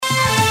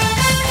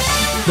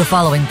The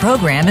following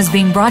program is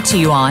being brought to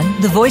you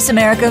on the Voice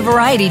America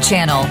Variety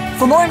Channel.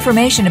 For more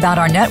information about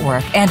our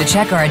network and to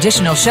check our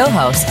additional show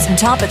hosts and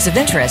topics of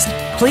interest,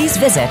 please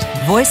visit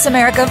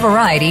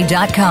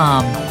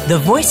voiceamericavariety.com. The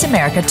Voice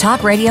America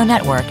Talk Radio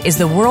Network is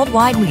the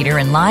worldwide leader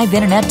in live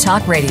Internet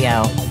talk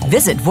radio.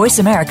 Visit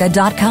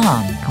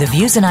voiceamerica.com. The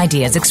views and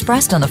ideas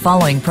expressed on the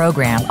following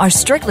program are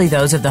strictly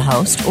those of the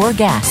host or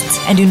guests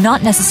and do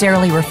not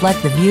necessarily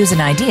reflect the views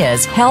and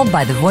ideas held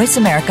by the Voice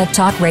America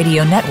Talk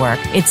Radio Network,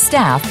 its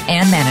staff,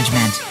 and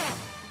management.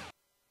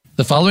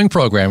 The following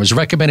program is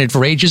recommended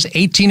for ages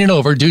 18 and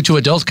over due to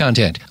adult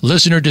content.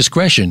 Listener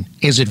discretion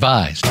is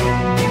advised.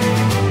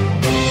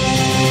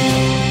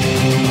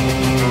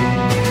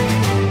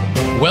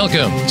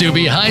 Welcome to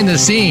Behind the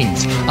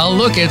Scenes, a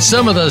look at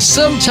some of the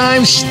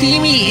sometimes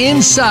steamy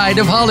inside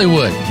of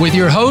Hollywood with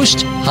your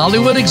host,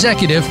 Hollywood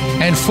executive,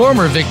 and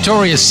former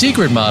Victoria's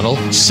Secret model,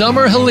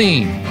 Summer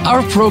Helene.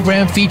 Our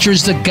program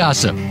features the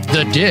gossip,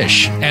 the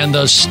dish, and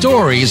the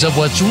stories of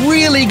what's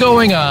really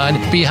going on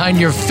behind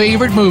your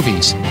favorite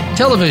movies,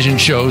 television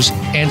shows,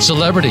 and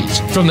celebrities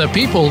from the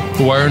people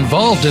who are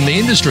involved in the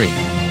industry.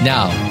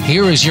 Now,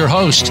 here is your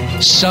host,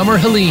 Summer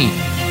Helene.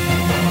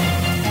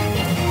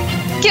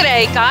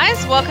 G'day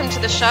guys, welcome to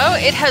the show.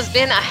 It has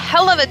been a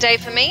hell of a day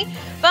for me,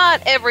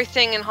 but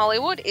everything in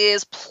Hollywood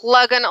is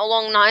plugging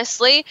along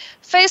nicely.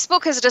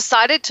 Facebook has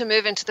decided to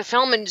move into the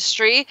film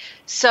industry,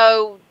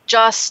 so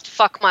just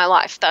fuck my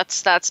life.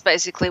 That's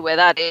basically where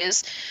that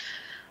is.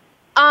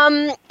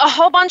 A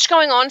whole bunch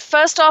going on.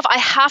 First off, I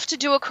have to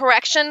do a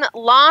correction.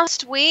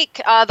 Last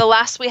week, the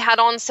last we had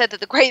on said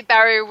that the Great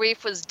Barrier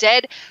Reef was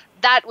dead.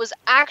 That was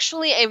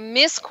actually a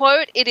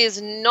misquote. It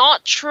is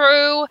not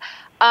true.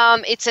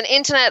 It's an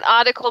internet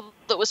article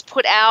that was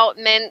put out,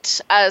 meant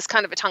as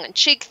kind of a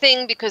tongue-in-cheek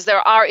thing, because there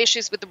are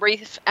issues with the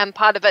reef and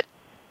parts of it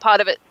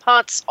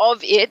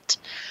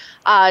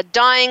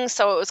dying.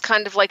 So it was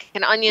kind of like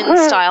an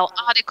onion-style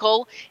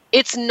article.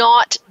 It's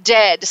not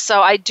dead.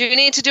 So I do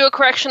need to do a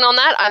correction on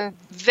that. I'm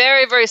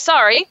very, very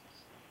sorry.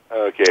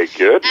 Okay,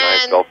 good.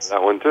 I felt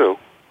that one too.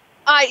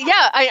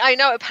 I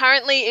know.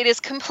 Apparently, it is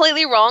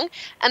completely wrong.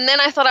 And then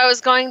I thought I was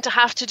going to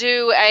have to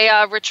do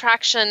a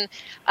retraction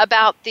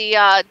about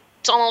the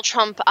Donald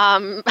Trump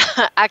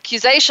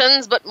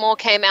accusations, but more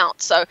came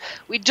out. So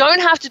we don't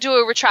have to do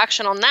a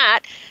retraction on that,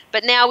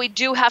 but now we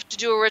do have to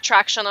do a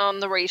retraction on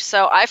the reef.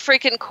 So I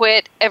freaking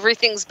quit.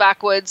 Everything's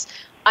backwards.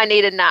 I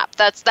need a nap.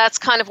 That's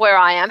kind of where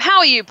I am. How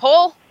are you,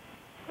 Paul?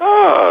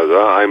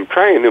 I'm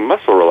trying a new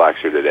muscle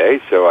relaxer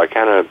today, so I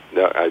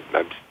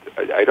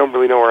don't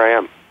really know where I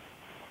am.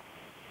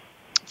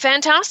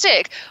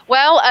 Fantastic.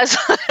 Well, as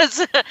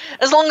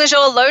long as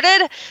you're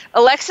loaded,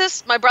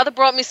 Alexis, my brother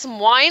brought me some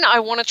wine. I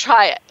want to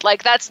try it.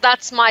 Like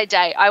that's my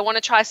day. I want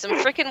to try some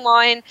freaking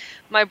wine.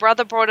 My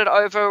brother brought it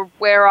over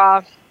where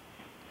I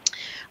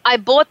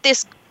bought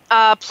this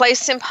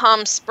place in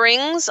Palm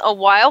Springs a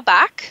while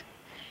back,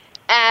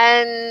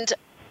 and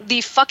the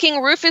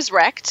fucking roof is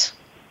wrecked.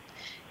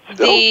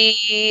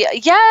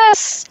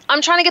 Yes,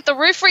 I'm trying to get the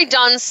roof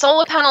redone,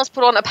 solar panels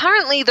put on.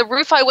 Apparently, the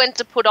roof I went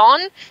to put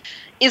on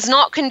is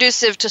not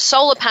conducive to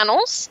solar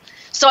panels,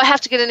 so I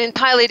have to get an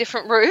entirely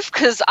different roof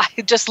because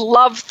I just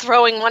love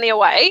throwing money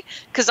away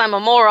because I'm a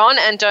moron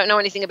and don't know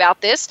anything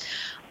about this.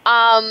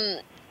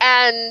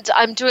 And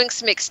I'm doing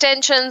some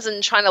extensions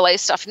and trying to lay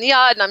stuff in the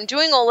yard, and I'm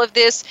doing all of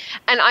this,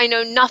 and I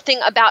know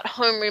nothing about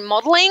home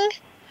remodeling.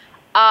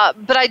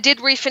 But I did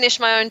refinish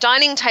my own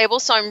dining table,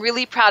 so I'm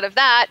really proud of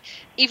that,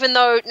 even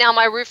though now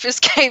my roof is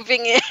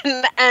caving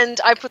in and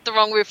I put the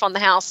wrong roof on the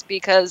house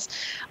because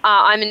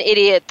I'm an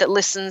idiot that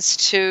listens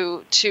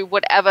to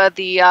whatever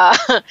the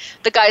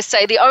guys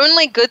say. The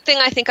only good thing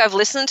I think I've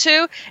listened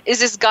to is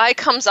this guy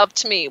comes up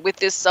to me with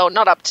this, so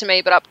not up to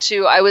me, but I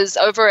was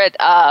over at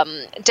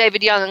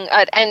David Young,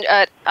 at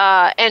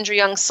Andrew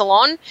Young's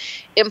salon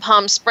in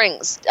Palm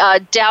Springs.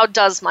 Dowd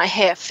does my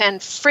hair,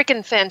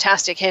 freaking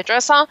fantastic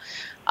hairdresser.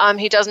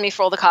 He does me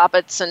for all the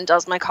carpets and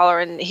does my color,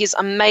 and he's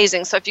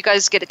amazing. So if you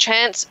guys get a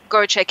chance,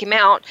 go check him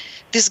out.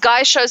 This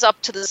guy shows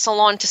up to the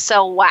salon to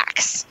sell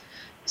wax.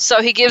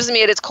 So he gives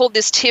me it. It's called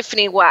this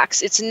Tiffany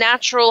wax. It's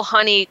natural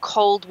honey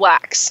cold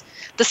wax.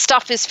 The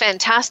stuff is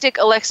fantastic.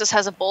 Alexis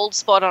has a bald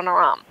spot on her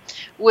arm,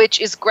 which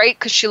is great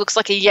because she looks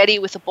like a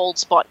Yeti with a bald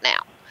spot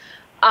now.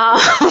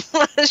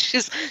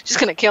 She's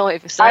going to kill me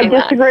for saying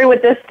that. I disagree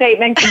with this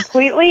statement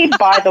completely,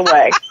 by the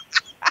way.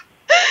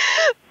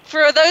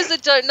 For those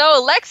that don't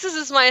know, Alexis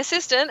is my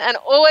assistant, and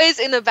always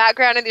in the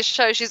background of this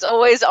show, she's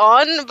always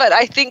on, but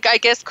I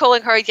guess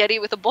calling her a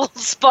Yeti with a bald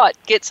spot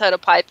gets her to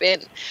pipe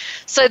in.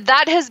 So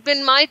that has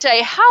been my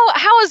day. How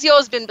has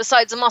yours been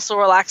besides a muscle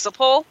relaxer,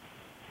 Paul?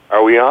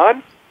 Are we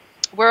on?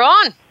 We're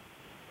on.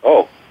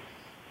 Oh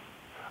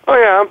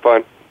yeah, I'm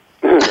fine.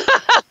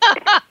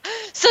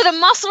 So the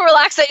muscle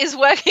relaxer is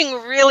working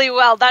really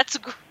well. That's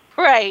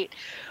great.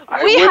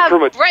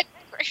 Bret.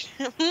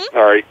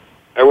 Sorry.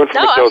 I went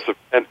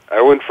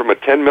from a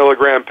 10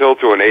 milligram pill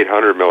to an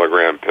 800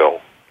 milligram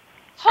pill.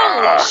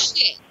 Holy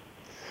shit.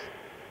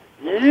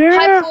 Yeah.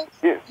 Hi, Paul.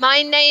 Yeah.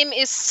 My name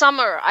is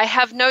Summer. I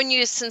have known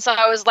you since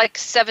I was like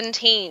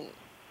 17.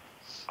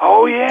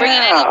 Oh, Bringing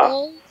yeah.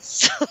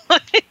 animals.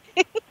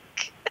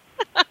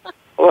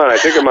 Hold on, I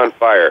think I'm on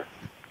fire.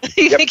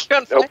 You Yep. think you're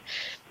on fire? Nope.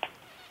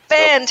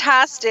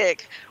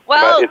 Fantastic.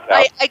 Well, It's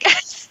out.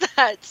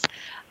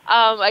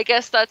 I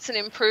guess that's an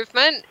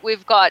improvement.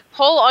 We've got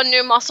Paul on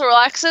new muscle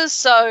relaxers,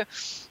 so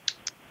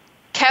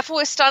careful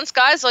with stunts,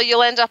 guys, or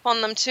you'll end up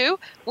on them too.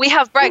 We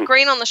have Bret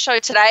Green on the show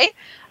today.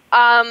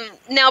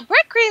 Now,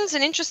 Bret Green's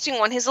an interesting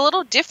one. He's a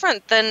little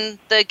different than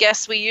the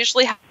guests we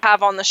usually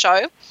have on the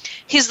show.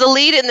 He's the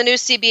lead in the new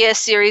CBS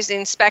series The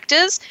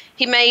Inspectors.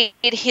 He made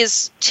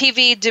his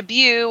TV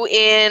debut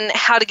in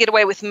How to Get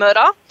Away with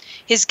Murder.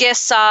 His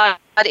guest starred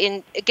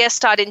in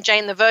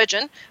Jane the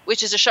Virgin,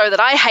 which is a show that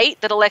I hate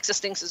that Alexis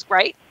thinks is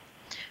great.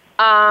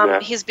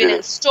 He's been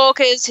in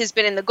Stalkers. He's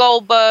been in The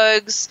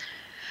Goldbergs.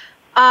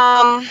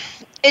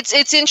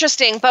 It's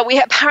interesting, but we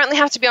apparently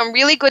have to be on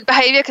really good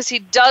behavior because he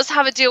does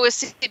have a deal with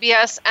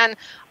CBS, and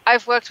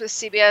I've worked with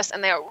CBS,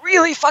 and they are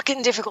really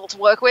fucking difficult to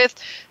work with,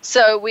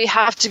 so we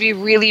have to be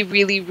really,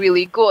 really,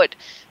 really good.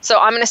 So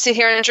I'm going to sit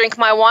here and drink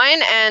my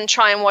wine and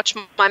try and watch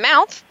my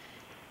mouth,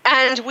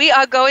 and we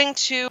are going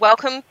to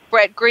welcome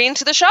Bret Green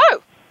to the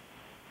show.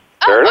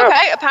 Fair enough.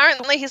 Okay,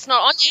 apparently he's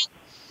not on yet.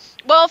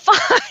 Well,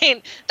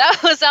 fine.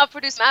 That was our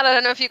producer, Matt. I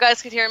don't know if you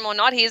guys could hear him or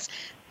not. He's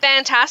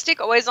fantastic,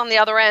 always on the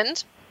other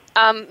end,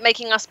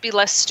 making us be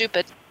less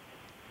stupid.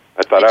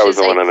 I thought I was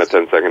the one on a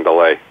 10-second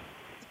delay.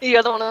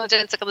 You're the one on the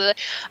 10-second delay.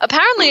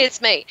 Apparently,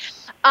 it's me.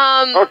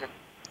 Okay.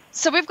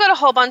 So we've got a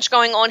whole bunch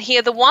going on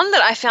here. The one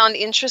that I found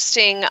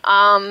interesting,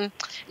 now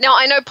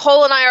I know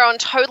Paul and I are on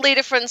totally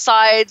different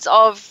sides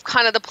of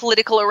kind of the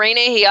political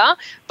arena here.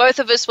 Both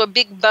of us were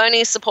big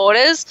Bernie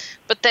supporters,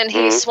 but then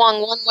he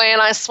swung one way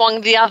and I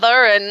swung the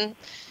other, and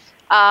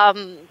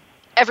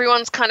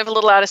everyone's kind of a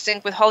little out of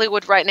sync with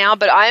Hollywood right now,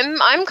 but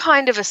I'm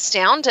kind of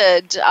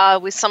astounded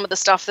with some of the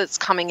stuff that's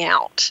coming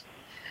out.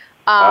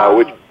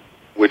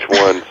 Which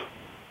ones?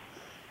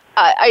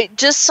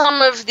 Just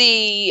some of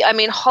the,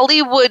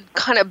 Hollywood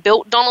kind of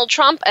built Donald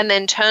Trump and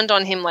then turned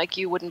on him like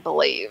you wouldn't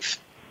believe.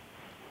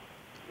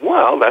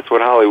 Well, that's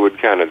what Hollywood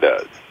kind of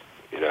does,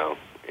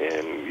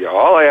 And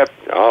all I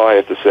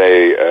have to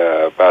say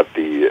about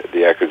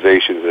the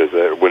accusations is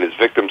that when his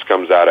victims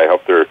comes out, I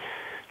hope they're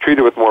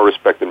treated with more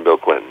respect than Bill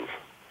Clinton's.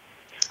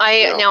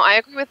 Now I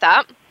agree with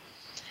that.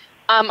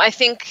 I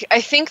think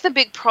the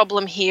big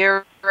problem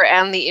here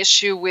and the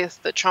issue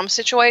with the Trump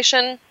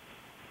situation,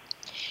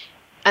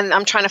 and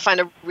I'm trying to find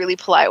a really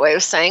polite way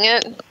of saying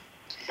it.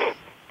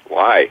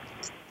 Why?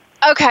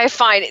 Okay,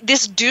 fine.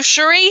 This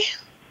douchery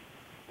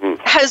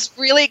has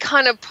really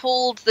kind of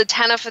pulled the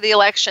tenor for the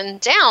election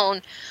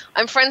down.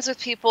 I'm friends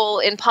with people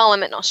in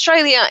Parliament in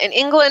Australia, in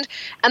England,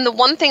 and the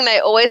one thing they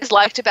always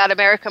liked about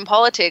American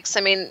politics,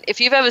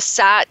 if you've ever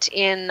sat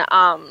in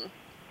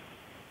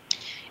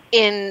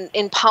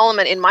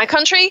Parliament in my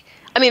country,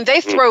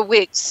 they throw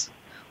wigs.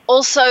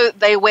 Also,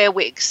 they wear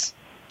wigs.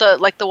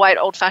 The white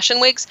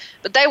old-fashioned wigs,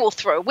 but they will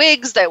throw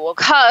wigs, they will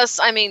cuss.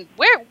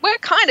 We're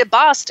kind of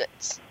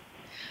bastards.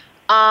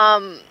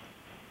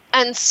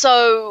 And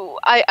so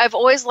I've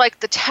always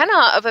liked the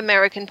tenor of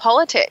American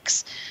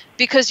politics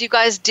because you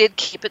guys did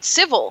keep it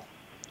civil.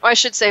 Or I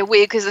should say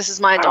we, because this is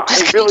my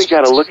adopted I really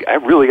got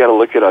to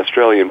look at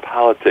Australian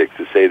politics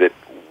to say that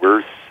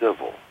we're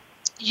civil.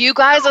 You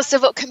guys are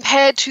civil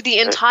compared to the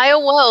entire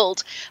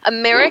world.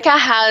 America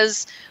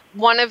has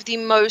one of the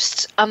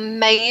most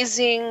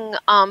amazing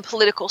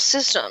political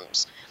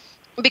systems,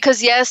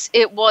 because yes,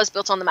 it was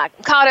built on the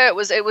Magna Carta. It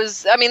was.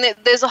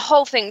 There's a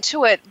whole thing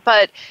to it,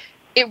 but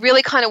it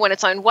really kind of went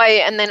its own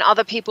way, and then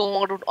other people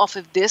modeled off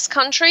of this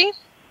country.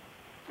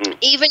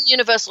 Even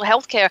universal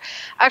health care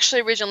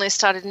actually originally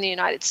started in the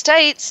United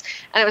States,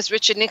 and it was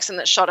Richard Nixon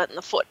that shot it in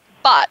the foot.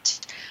 But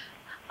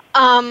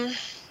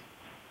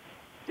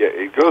yeah,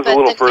 it goes a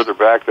little further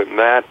back than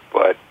that,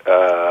 but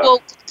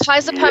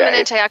Kaiser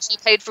Permanente actually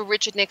paid for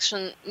Richard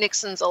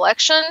Nixon's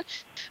election,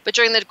 but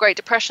during the Great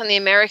Depression, the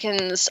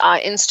Americans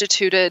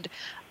instituted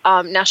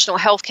national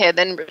health care,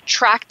 then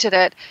retracted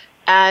it,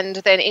 and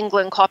then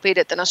England copied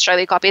it, then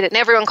Australia copied it, and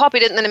everyone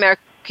copied it, and then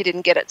America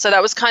didn't get it. So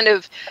that was kind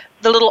of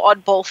the little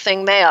oddball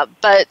thing there.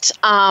 But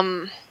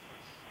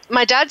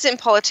my dad's in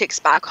politics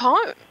back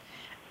home,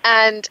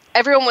 and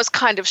everyone was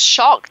kind of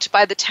shocked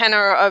by the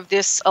tenor of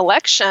this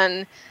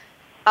election.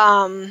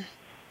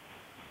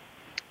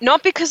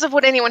 Not because of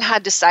what anyone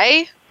had to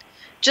say,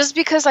 just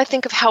because I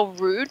think of how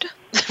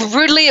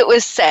rudely it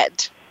was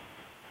said.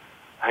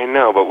 I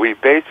know, but we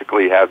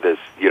basically have this,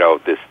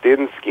 this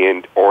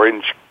thin-skinned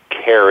orange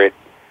carrot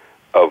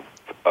of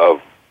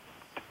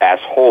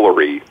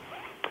assholery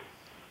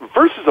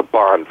versus a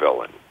Bond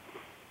villain.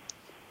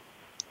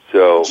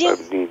 So,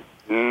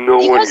 no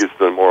one gets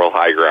the moral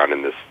high ground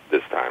in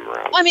this time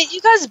around. You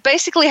guys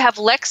basically have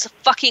Lex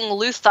fucking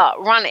Luthor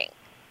running.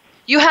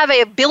 You have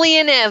a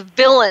billionaire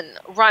villain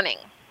running.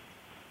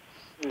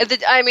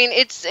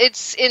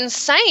 It's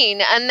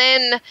insane. And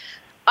then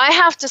I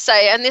have to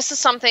say, and this is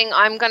something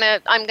I'm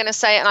gonna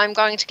say, and I'm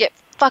going to get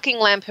fucking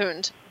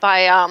lampooned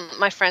by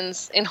my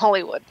friends in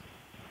Hollywood.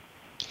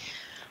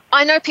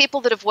 I know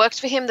people that have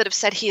worked for him that have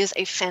said he is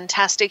a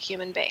fantastic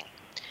human being.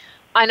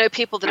 I know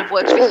people that have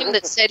worked with him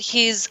that said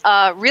he's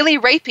really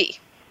rapey.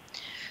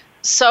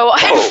 So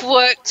I've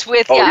worked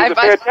with... he's a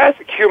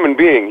fantastic human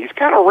being. He's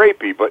kind of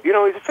rapey, but, he's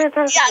a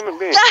fantastic human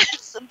being.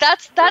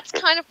 That's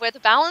kind of where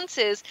the balance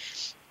is.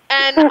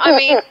 And, I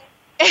mean,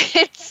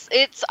 it's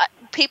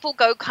people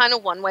go kind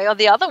of one way or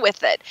the other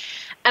with it.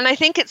 And I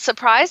think it's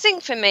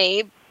surprising for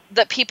me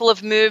that people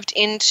have moved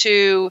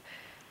into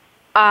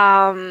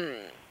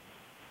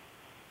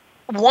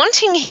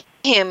wanting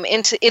him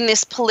in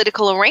this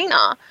political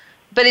arena.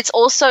 But it's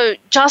also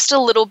just a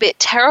little bit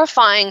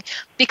terrifying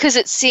because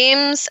it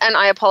seems, and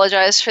I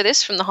apologize for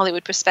this from the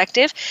Hollywood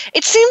perspective,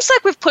 it seems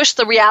like we've pushed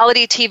the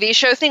reality TV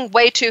show thing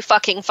way too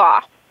fucking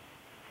far.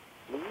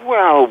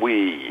 Well,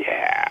 we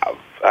have.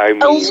 I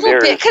mean, a little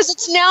bit, because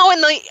it's now in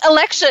the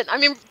election. I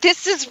mean,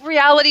 this is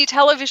reality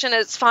television at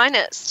its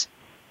finest.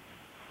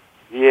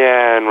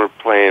 Yeah, and we're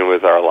playing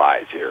with our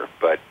lives here.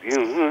 But,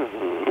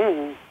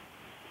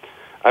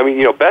 I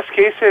mean, best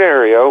case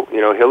scenario,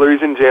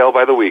 Hillary's in jail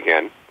by the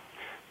weekend.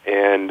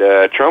 And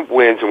Trump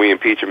wins and we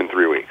impeach him in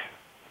 3 weeks.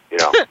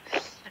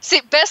 See,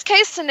 best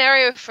case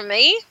scenario for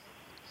me,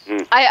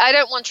 I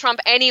don't want Trump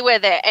anywhere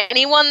there.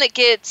 Anyone that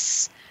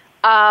gets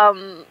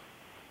into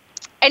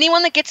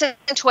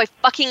a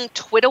fucking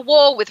Twitter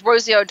war with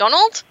Rosie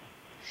O'Donnell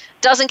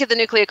doesn't get the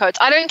nuclear codes.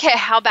 I don't care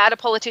how bad a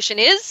politician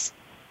is.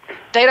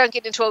 They don't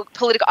get into a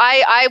political...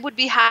 I would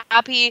be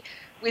happy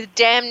with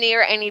damn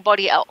near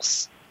anybody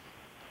else.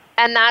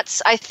 And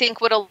that's, I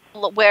think, where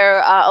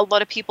a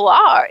lot of people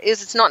are,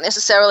 is it's not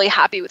necessarily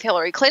happy with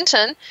Hillary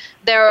Clinton.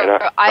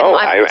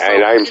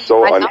 I'm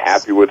so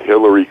unhappy with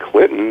Hillary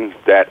Clinton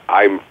that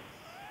I'm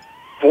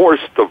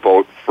forced to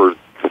vote for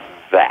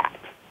that.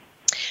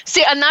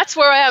 See, and that's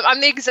where I am.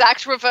 I'm the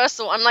exact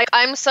reversal. I'm like,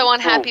 I'm so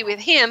unhappy with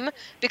him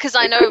because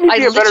I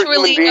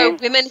literally know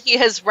women he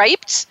has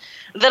raped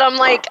that I'm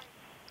like,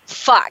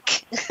 fuck.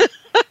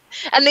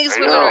 And these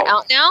women are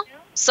out now,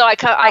 so I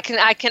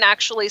can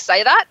actually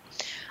say that.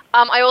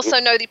 I also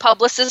know the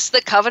publicists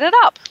that covered it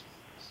up.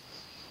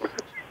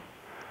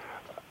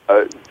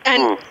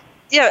 And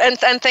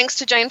thanks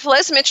to Jane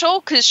Velez Mitchell,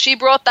 because she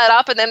brought that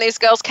up, and then these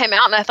girls came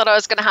out, and I thought I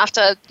was going to have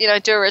to,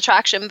 do a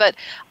retraction. But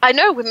I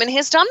know women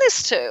he's done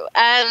this to,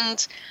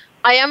 and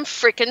I am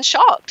freaking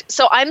shocked.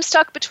 So I'm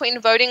stuck between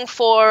voting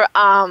for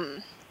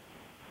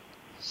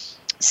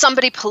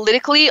somebody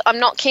politically I'm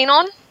not keen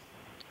on,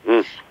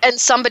 and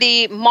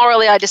somebody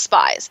morally I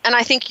despise. And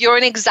I think you're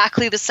in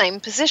exactly the same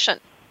position.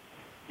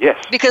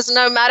 Yes. Because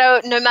no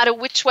matter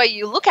which way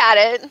you look at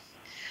it,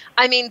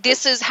 I mean,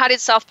 this is, how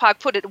did South Park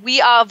put it? We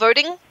are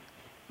voting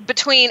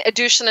between a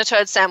douche and a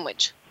turd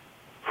sandwich.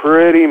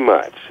 Pretty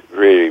much.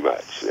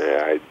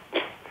 Yeah,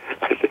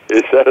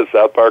 is that a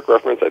South Park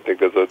reference? I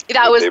think that's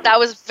that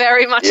was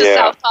very much a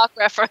South Park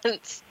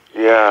reference.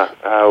 Yeah,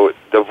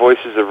 the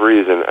voices of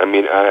reason. I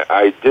mean,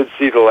 I did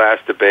see the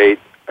last debate.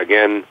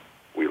 Again,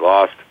 we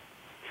lost.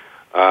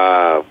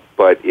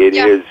 But it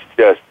is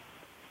just...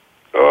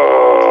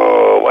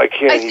 why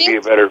can't he be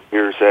a better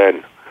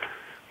person?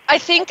 I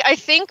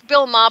think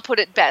Bill Maher put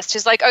it best.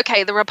 He's like,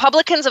 okay, the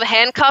Republicans have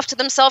handcuffed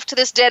themselves to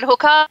this dead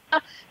hooker.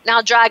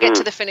 Now drag it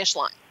to the finish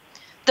line.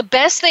 The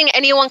best thing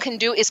anyone can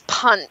do is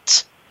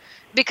punt.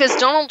 Because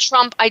Donald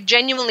Trump, I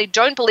genuinely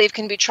don't believe,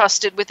 can be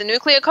trusted with the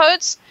nuclear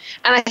codes.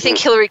 And I think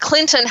Hillary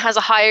Clinton has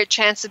a higher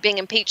chance of being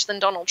impeached than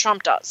Donald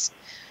Trump does.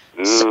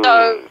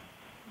 So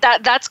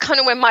that's kind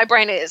of where my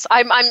brain is.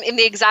 I'm in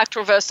the exact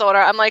reverse order.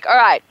 I'm like, all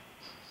right.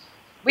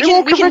 We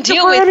can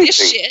deal with this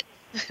shit.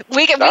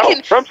 We can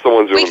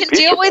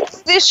deal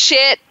with this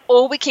shit,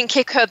 or we can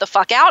kick her the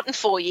fuck out in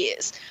 4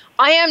 years.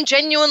 I am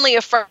genuinely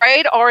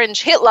afraid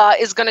Orange Hitler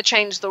is going to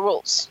change the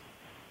rules.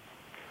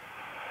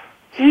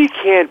 He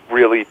can't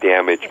really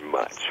damage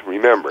much.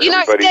 Remember,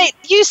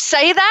 you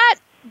say that,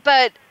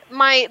 but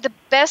the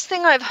best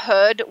thing I've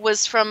heard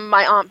was from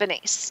my Aunt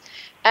Bernice,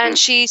 and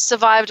she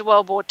survived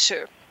World War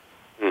II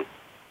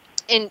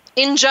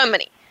in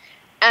Germany.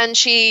 And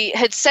she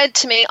had said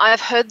to me, I've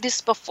heard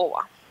this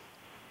before.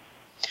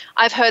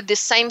 I've heard this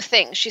same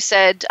thing. She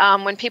said,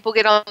 when people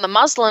get on the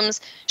Muslims,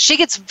 she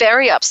gets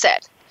very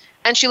upset.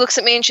 And she looks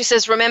at me and she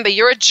says, remember,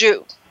 you're a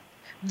Jew.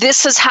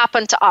 This has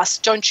happened to us.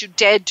 Don't you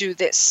dare do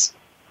this.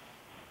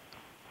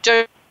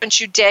 Don't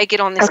you dare get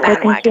on this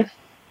bandwagon.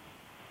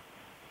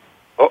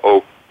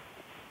 Uh-oh.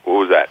 What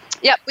was that?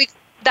 Yep, we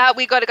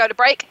got to go to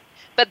break.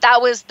 But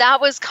that was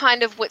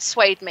kind of what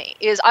swayed me,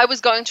 is I was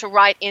going to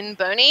write in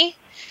Bernie.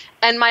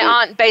 And my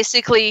aunt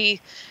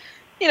basically,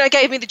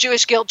 gave me the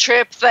Jewish guilt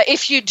trip that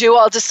if you do,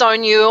 I'll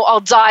disown you,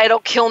 I'll die, it'll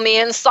kill me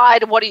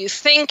inside. What are you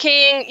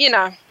thinking?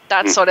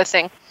 That sort of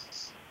thing.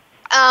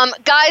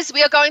 Guys,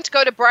 we are going to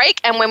go to break.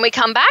 And when we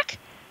come back,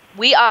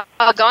 we are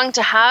going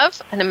to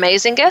have an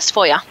amazing guest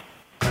for you.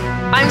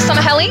 I'm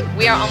Summer Helly.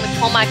 We are on with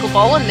Paul Michael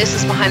Boland. This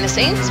is Behind the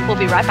Scenes. We'll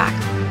be right back.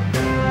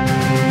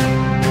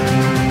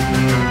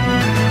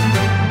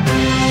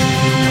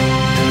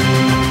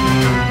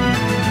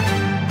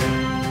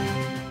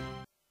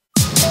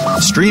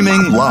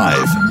 Streaming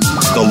live,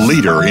 the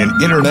leader in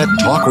Internet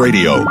talk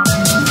radio,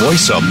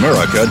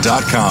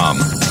 VoiceAmerica.com.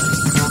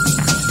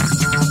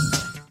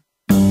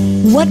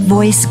 What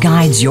voice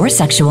guides your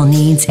sexual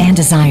needs and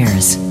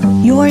desires?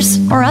 Yours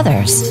or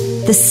others?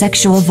 The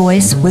Sexual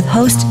Voice with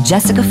host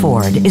Jessica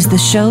Ford is the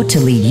show to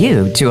lead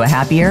you to a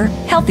happier,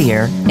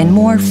 healthier, and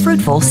more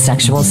fruitful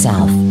sexual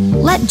self.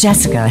 Let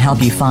Jessica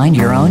help you find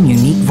your own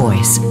unique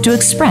voice to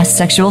express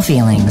sexual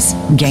feelings,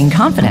 gain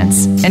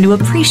confidence, and to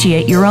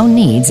appreciate your own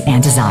needs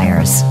and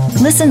desires.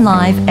 Listen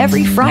live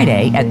every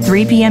Friday at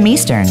 3 p.m.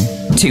 Eastern,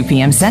 2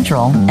 p.m.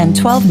 Central, and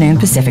 12 noon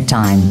Pacific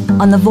Time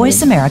on the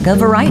Voice America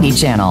Variety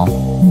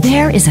Channel.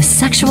 There is a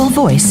sexual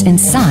voice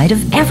inside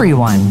of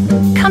everyone.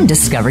 Come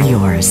discover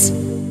yours.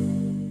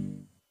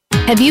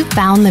 Have you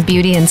found the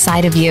beauty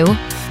inside of you?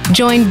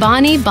 Join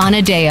Bonnie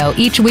Bonadeo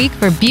each week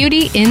for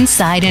Beauty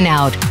Inside and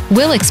Out.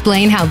 We'll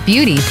explain how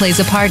beauty plays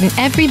a part in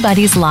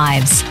everybody's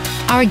lives.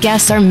 Our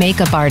guests are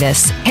makeup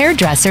artists,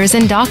 hairdressers,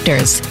 and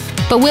doctors.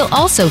 But we'll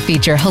also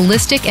feature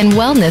holistic and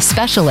wellness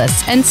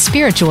specialists and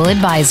spiritual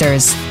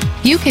advisors.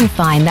 You can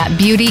find that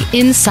beauty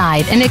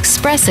inside and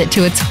express it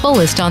to its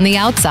fullest on the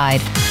outside.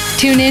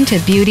 Tune in to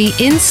Beauty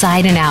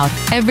Inside and Out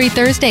every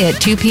Thursday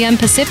at 2 p.m.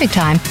 Pacific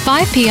Time,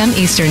 5 p.m.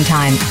 Eastern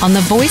Time on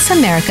the Voice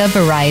America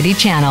Variety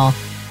Channel.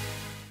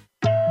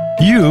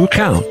 You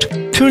count.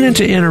 Tune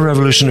into Inner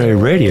Revolutionary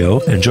Radio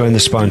and join the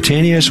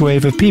spontaneous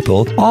wave of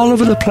people all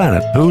over the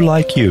planet who,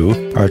 like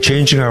you, are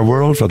changing our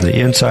world from the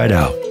inside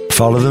out.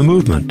 Follow the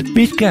movement.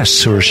 Meet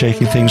guests who are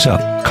shaking things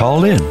up.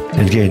 Call in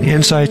and gain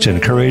insights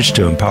and courage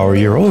to empower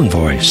your own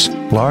voice.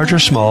 Large or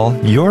small,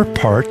 your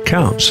part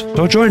counts.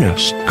 So join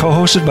us.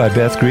 Co-hosted by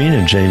Beth Green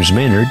and James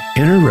Maynard,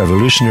 Inner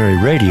Revolutionary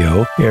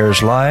Radio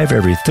airs live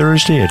every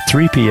Thursday at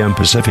 3 p.m.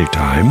 Pacific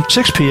Time,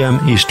 6 p.m.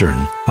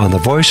 Eastern on the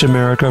Voice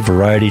America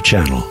Variety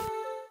Channel.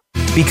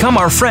 Become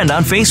our friend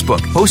on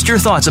Facebook. Post your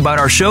thoughts about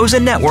our shows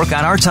and network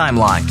on our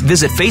timeline.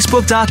 Visit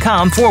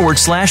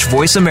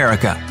facebook.com/Voice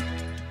America.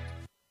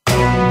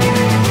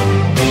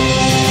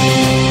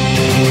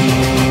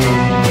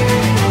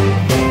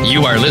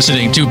 You are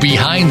listening to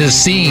Behind the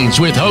Scenes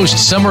with host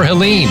Summer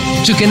Helene.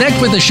 To connect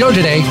with the show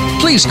today,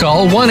 please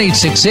call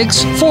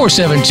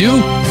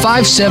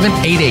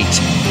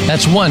 1-866-472-5788.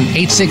 That's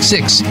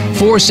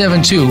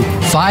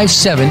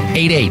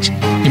 1-866-472-5788.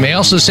 You may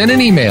also send an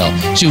email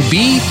to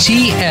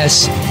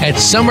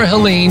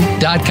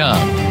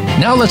bts@summerhelene.com.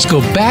 Now let's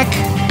go back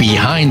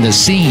behind the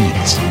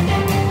scenes.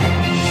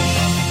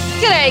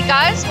 G'day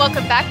guys,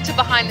 welcome back to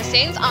Behind the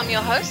Scenes. I'm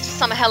your host,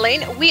 Summer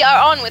Helene. We are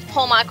on with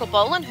Paul Michael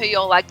Boland, who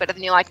you'll like better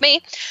than you like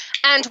me.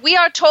 And we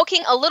are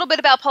talking a little bit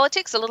about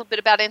politics, a little bit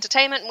about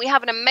entertainment. We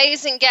have an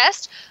amazing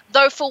guest,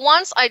 though for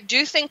once I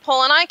do think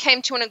Paul and I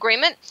came to an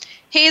agreement.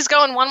 He's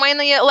going one way in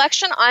the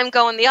election, I'm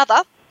going the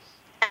other.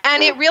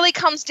 And it really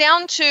comes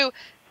down to,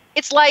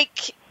 it's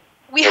like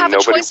we have a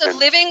choice of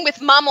living with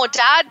mum or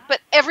dad,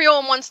 but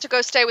everyone wants to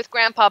go stay with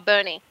Grandpa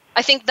Bernie.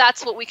 I think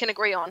that's what we can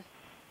agree on.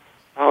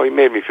 Oh, he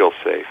made me feel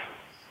safe.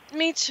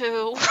 Me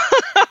too.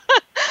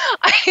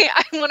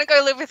 I want to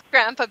go live with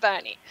Grandpa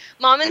Bernie.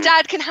 Mom and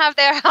Dad can have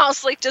their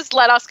house. Like, just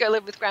let us go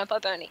live with Grandpa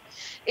Bernie.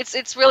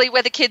 It's really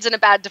where the kid's in a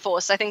bad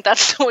divorce. I think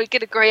that's what we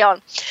could agree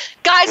on.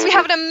 Guys, we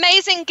have an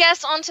amazing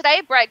guest on today,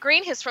 Bret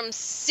Green. He's from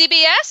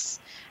CBS,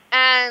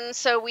 and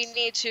so we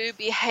need to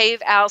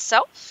behave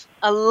ourselves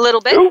a little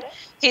bit. Ooh.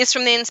 He's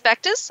from The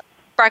Inspectors.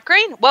 Bret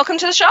Green, welcome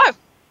to the show.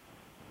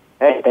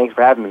 Hey, thanks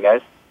for having me,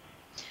 guys.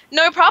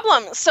 No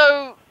problem.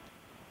 So,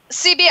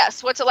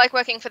 CBS, what's it like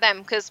working for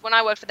them? Because when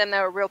I worked for them, they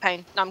were a real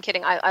pain. No, I'm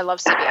kidding. I love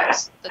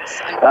CBS.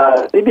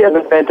 CBS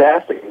is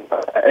fantastic.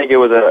 I think it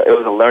was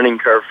a learning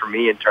curve for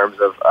me in terms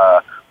of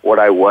what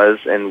I was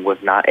and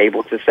was not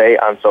able to say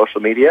on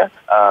social media,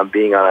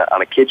 being on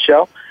a kids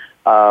show.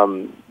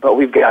 But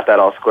we've got that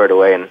all squared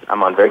away, and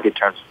I'm on very good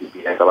terms with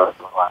CBS. I love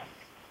them a lot.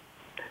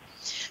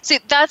 See,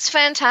 that's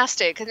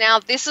fantastic. Now,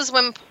 this is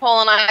when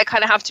Paul and I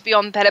kind of have to be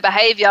on better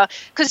behavior,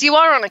 because you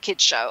are on a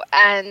kids show,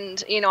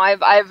 and you know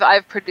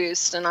I've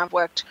produced and I've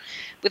worked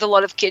with a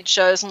lot of kids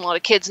shows and a lot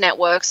of kids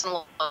networks and a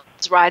lot of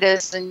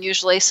writers, and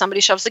usually somebody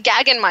shoves a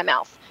gag in my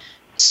mouth.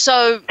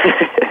 So,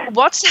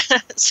 what's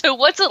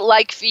it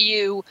like for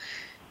you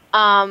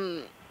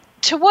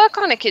to work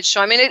on a kids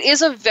show? I mean, it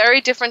is a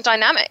very different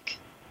dynamic.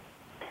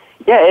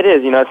 Yeah, it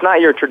is. You know, it's not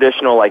your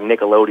traditional like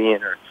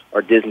Nickelodeon or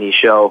Disney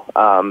show.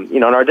 You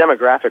know, and our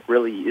demographic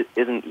really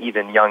isn't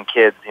even young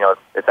kids. You know,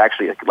 it's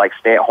actually like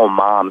stay-at-home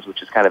moms,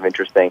 which is kind of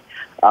interesting.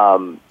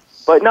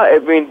 But no, I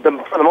mean,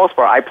 for the most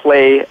part, I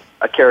play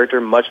a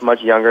character much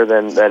younger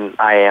than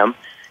I am,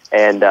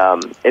 and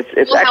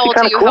it's actually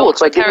kind of cool. It's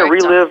like getting to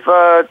relive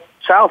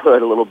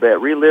childhood a little bit,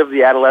 relive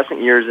the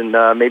adolescent years, and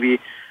maybe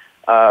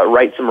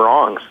right some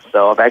wrongs.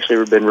 So I've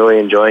actually been really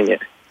enjoying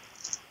it.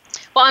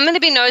 Well, I'm going to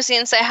be nosy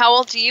and say, how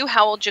old are you?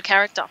 How old's your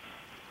character?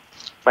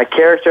 My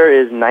character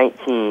is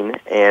 19,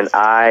 and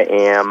I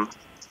am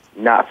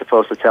not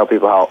supposed to tell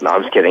people how. No,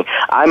 I'm just kidding.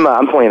 I'm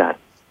 29.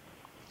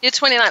 You're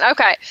 29.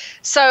 Okay.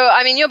 So,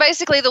 I mean, you're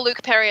basically the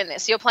Luke Perry in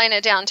this. You're playing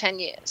it down 10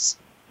 years.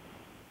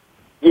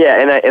 Yeah,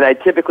 and I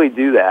typically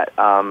do that.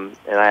 And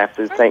I have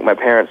to thank my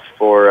parents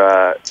for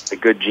the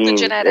good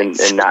genes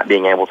and not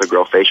being able to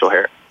grow facial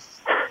hair.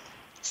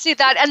 See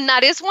that, and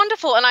that is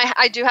wonderful. And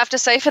I do have to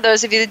say, for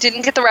those of you that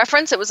didn't get the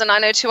reference, it was a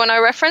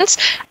 90210 reference,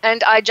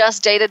 and I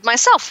just dated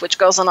myself, which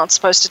girls are not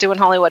supposed to do in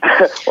Hollywood.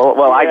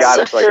 well, I got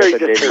it, so I guess I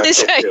dated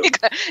myself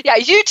too. Yeah,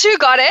 you two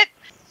got it.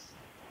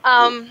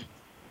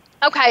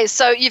 Okay,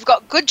 so you've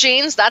got good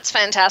genes. That's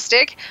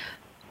fantastic.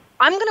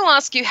 I'm going to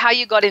ask you how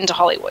you got into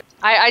Hollywood.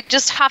 I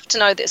just have to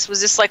know this. Was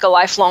this like a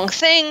lifelong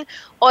thing,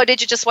 or did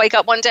you just wake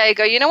up one day and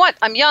go, you know what,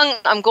 I'm young,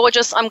 I'm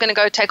gorgeous, I'm going to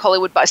go take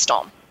Hollywood by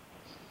storm?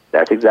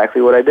 That's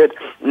exactly what I did.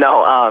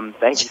 No,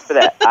 thank you for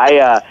that.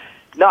 I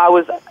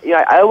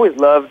always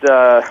loved,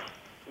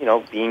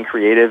 being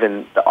creative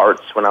in the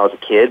arts when I was a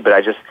kid, but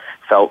I just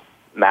felt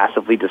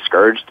massively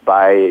discouraged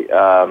by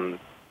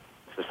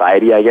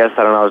society, I guess.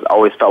 I don't know. I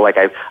always felt like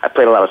I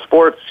played a lot of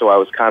sports, so I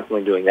was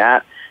constantly doing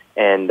that,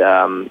 and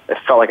it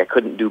felt like I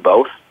couldn't do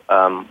both,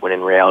 when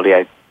in reality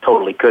I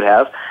totally could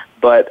have.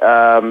 But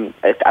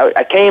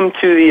I came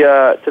to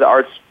the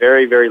arts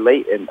very, very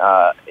late in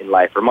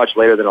life, or much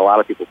later than a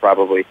lot of people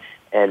probably.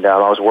 And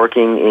I was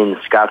working in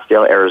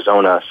Scottsdale,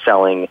 Arizona,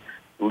 selling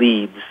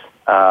leads,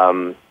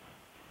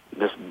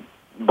 just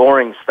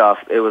boring stuff.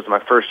 It was my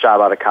first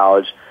job out of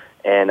college,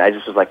 and I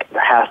just was like,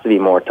 there has to be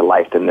more to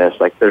life than this.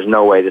 Like, there's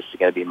no way this is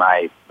going to be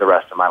the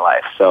rest of my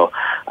life. So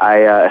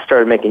I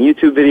started making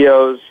YouTube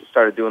videos,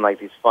 started doing like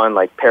these fun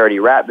like parody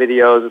rap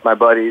videos with my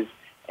buddies,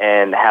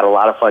 and had a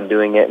lot of fun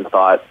doing it, and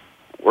thought,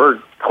 we're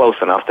close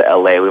enough to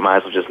LA, we might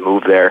as well just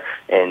move there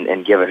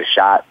and give it a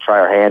shot, try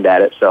our hand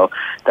at it. So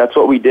that's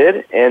what we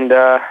did, and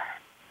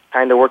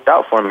kind of worked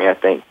out for me, I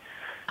think.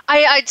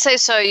 I'd say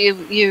so.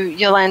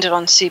 You landed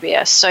on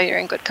CBS, so you're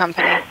in good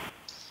company.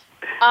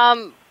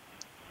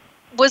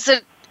 Was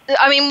it,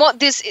 I mean,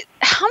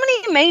 how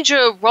many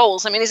major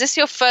roles? I mean, is this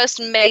your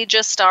first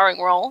major starring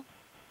role?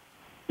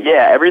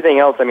 Yeah, everything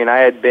else, I mean, I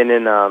had been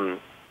in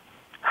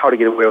How to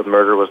Get Away with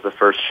Murder was the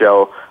first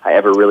show I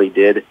ever really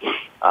did.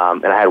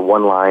 And I had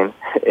one line,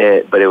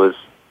 but it was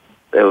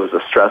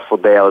a stressful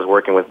day. I was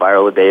working with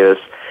Viola Davis,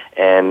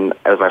 and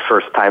it was my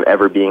first time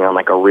ever being on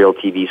like a real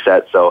TV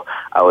set. So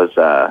I was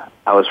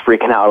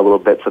freaking out a little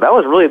bit. So that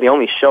was really the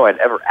only show I'd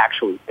ever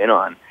actually been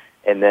on.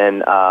 And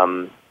then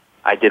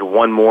I did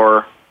one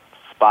more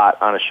spot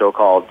on a show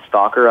called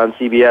Stalker on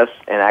CBS.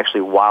 And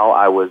actually, while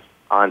I was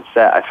on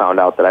set, I found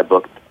out that I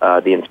booked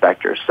The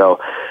Inspectors.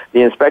 So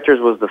The Inspectors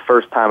was the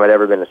first time I'd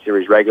ever been a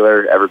series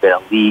regular, ever been a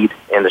lead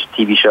in this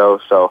TV show.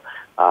 So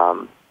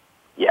I'm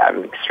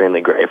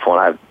extremely grateful,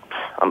 and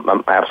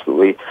I'm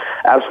absolutely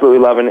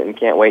loving it, and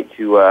can't wait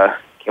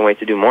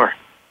to do more.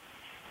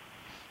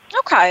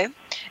 Okay,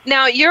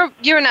 now you're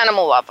an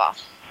animal lover.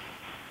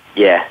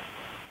 Yeah.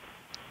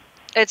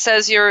 It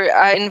says you're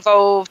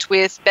involved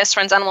with Best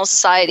Friends Animal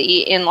Society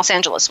in Los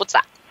Angeles. What's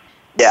that?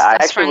 Yeah, I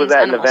actually was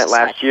at an event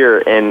last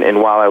year,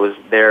 and while I was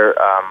there,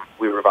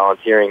 we were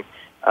volunteering.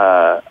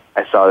 I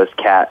saw this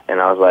cat, and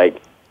I was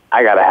like,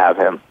 I gotta have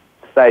him.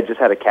 So I just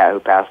had a cat who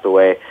passed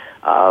away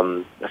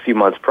a few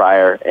months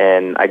prior,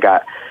 and I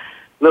got a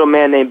little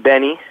man named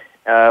Benny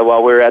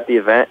while we were at the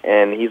event,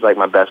 and he's like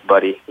my best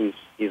buddy.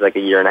 He's like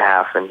a year and a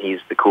half, and he's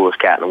the coolest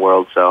cat in the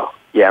world. So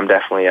yeah, I'm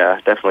definitely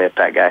a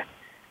pet guy.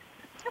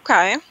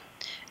 Okay.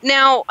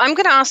 Now I'm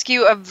going to ask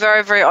you a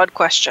very, very odd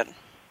question.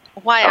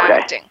 Why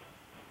acting?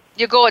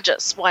 You're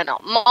gorgeous. Why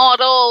not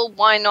model?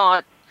 Why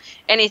not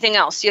anything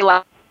else? You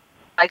like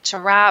to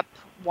rap.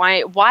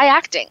 Why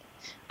acting?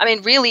 I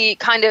mean, really,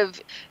 kind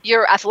of,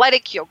 you're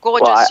athletic, you're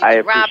gorgeous, you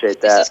can rap. Appreciate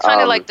that. This is kind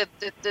of like the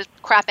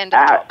crap end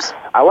of jobs.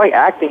 I like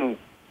acting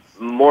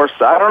more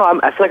so. I don't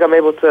know. I feel like I'm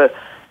able to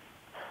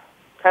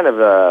kind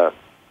of,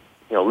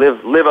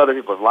 live other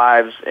people's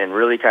lives and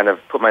really kind of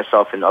put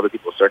myself in other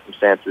people's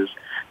circumstances.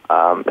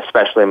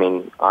 Especially, I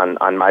mean,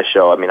 on my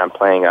show, I mean, I'm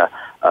playing a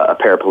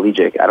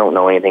paraplegic. I don't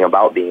know anything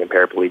about being a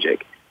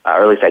paraplegic, or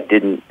at least I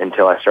didn't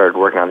until I started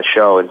working on the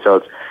show. And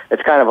so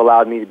it's kind of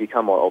allowed me to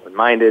become more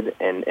open-minded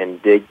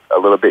and dig a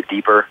little bit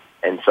deeper.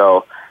 And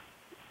so,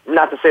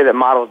 not to say that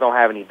models don't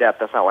have any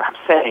depth. That's not what I'm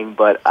saying.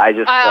 But I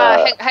just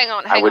hang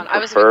on. I would I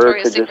was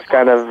prefer to just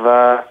kind of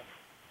I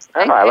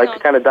don't know. I like to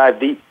kind of dive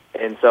deep,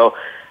 and so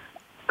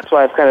that's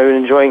why I've kind of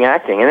been enjoying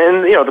acting. And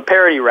then the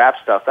parody rap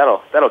stuff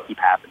that'll keep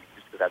happening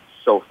just because that's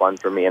so fun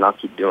for me, and I'll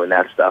keep doing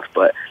that stuff.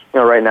 But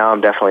right now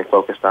I'm definitely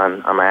focused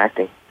on my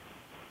acting.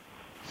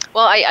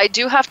 Well, I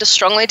do have to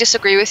strongly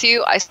disagree with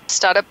you. I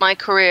started my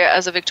career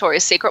as a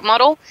Victoria's Secret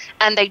model,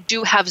 and they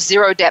do have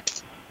zero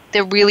depth.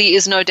 There really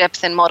is no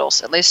depth in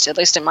models, at least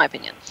in my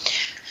opinion.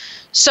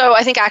 So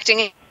I think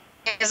acting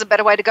is a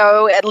better way to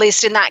go, at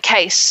least in that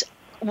case.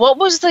 What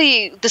was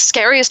the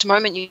scariest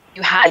moment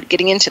you had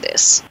getting into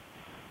this?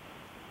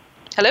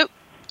 Hello?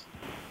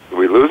 Did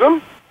we lose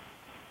him?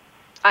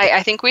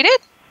 I think we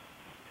did.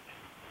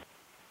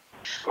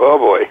 Oh,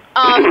 boy.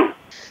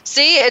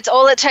 See, it's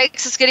all it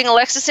takes is getting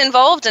Alexis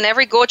involved, and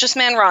every gorgeous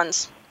man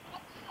runs.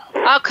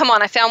 Oh, come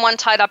on. I found one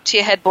tied up to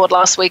your headboard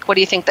last week. What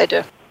do you think they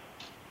do?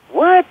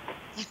 What?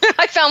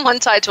 I found one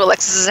tied to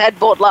Alexis's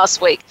headboard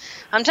last week.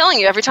 I'm telling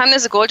you, every time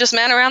there's a gorgeous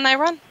man around, they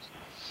run.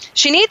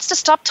 She needs to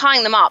stop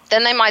tying them up.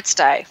 Then they might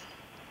stay.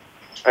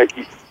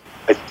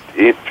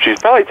 She's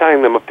probably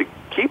tying them up to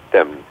keep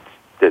them.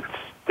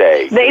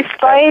 stay. They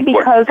stay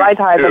because I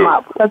tie them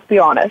up. Let's be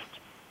honest.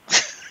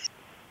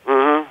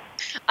 Mm-hmm.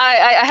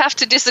 I have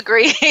to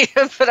disagree,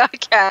 but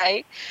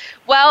okay.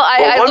 Well,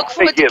 I look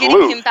forward to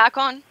getting him back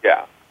on.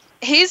 Yeah.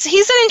 He's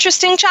an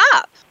interesting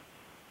chap.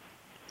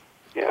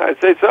 Yeah,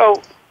 I'd say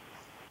so.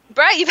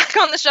 Bret, you back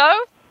on the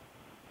show?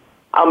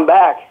 I'm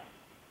back.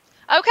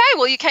 Okay,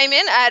 well, you came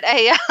in at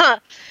a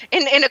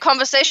in a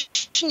conversation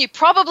you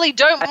probably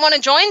don't want to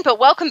join, but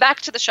welcome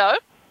back to the show.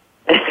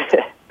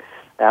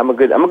 I'm a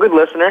good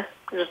listener.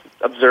 Just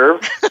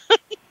observe.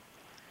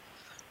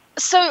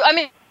 So, I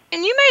mean,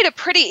 and you made a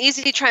pretty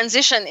easy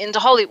transition into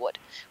Hollywood,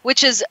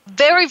 which is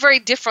very, very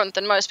different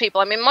than most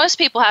people. I mean, most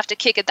people have to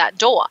kick at that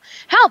door.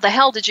 How the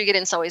hell did you get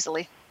in so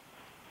easily?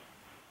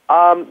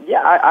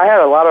 Yeah, I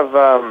had a lot of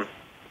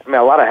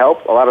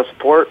help, a lot of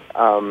support,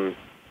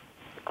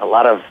 a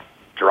lot of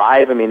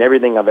drive. I mean,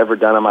 everything I've ever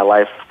done in my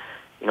life,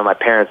 you know, my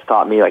parents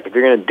taught me, like, if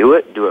you're going to do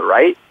it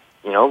right,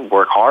 you know,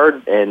 work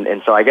hard.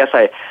 And so I guess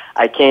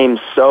I came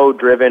so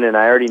driven, and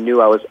I already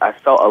knew I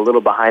felt a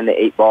little behind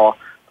the eight ball,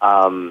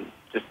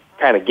 just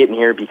kind of getting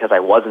here because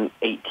I wasn't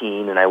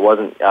 18 and I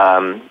wasn't,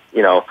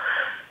 you know,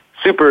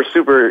 super,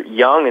 super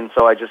young. And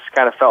so I just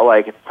kind of felt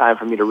like it's time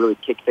for me to really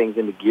kick things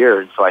into gear.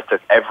 And so I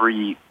took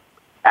every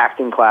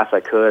acting class I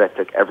could. I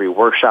took every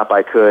workshop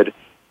I could,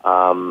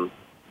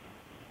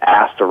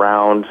 asked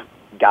around,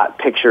 got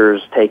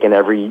pictures taken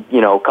every,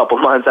 you know, couple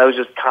months. I was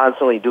just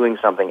constantly doing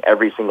something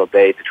every single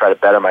day to try to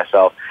better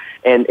myself.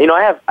 And, you know,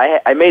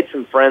 I made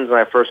some friends when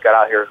I first got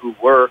out here who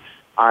were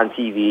on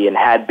TV and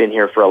had been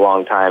here for a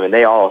long time, and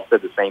they all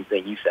said the same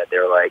thing you said. They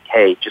were like,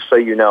 hey, just so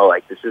you know,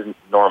 like, this isn't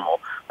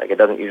normal. Like, it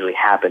doesn't usually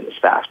happen this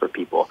fast for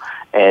people.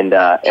 And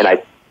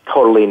I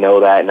totally know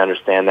that and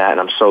understand that, and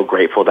I'm so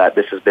grateful that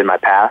this has been my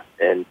path.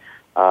 And,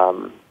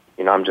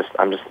 you know, I'm just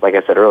like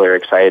I said earlier,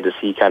 excited to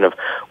see kind of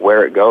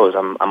where it goes.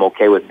 I'm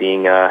okay with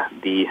being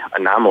the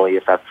anomaly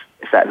if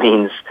that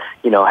means,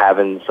 you know,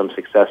 having some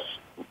success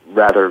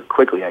rather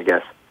quickly, I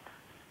guess.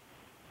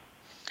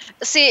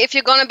 See, if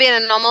you're going to be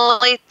an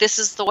anomaly, this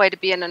is the way to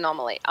be an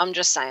anomaly. I'm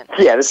just saying.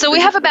 Yeah. So we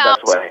have about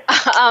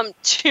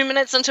 2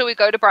 minutes until we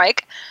go to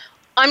break.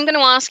 I'm going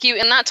to ask you,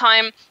 in that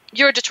time,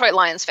 you're a Detroit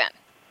Lions fan.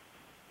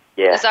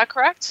 Yeah. Is that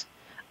correct?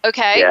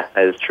 Okay. Yeah,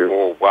 that is true.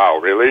 Oh, wow,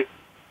 really?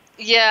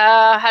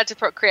 Yeah, I had to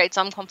create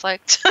some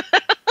conflict.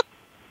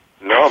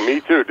 No,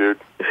 me too, dude.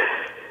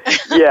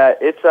 Yeah,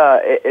 it's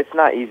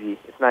not easy.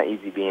 It's not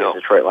easy being a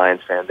Detroit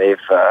Lions fan.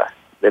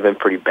 They've been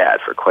pretty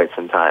bad for quite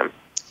some time.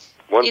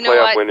 One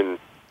playoff win in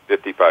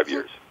 55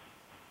 years.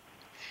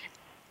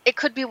 It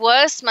could be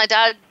worse. My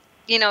dad,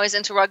 you know, is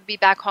into rugby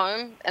back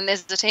home, and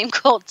there's a team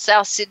called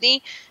South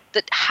Sydney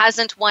that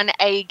hasn't won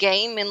a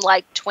game in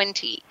like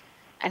 20.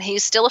 And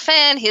he's still a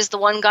fan. He's the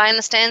one guy in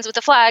the stands with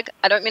the flag.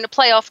 I don't mean a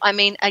playoff. I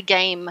mean a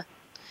game.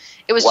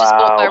 It was just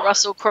bought by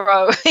Russell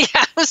Crowe.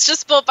 Yeah, it was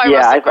just bought by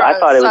Russell Crowe. I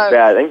thought it was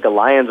bad. I think the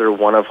Lions are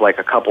one of like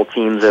a couple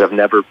teams that have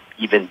never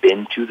even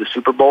been to the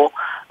Super Bowl.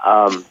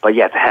 But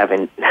yeah, to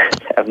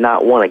have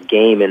not won a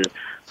game in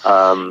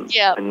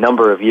a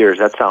number of years,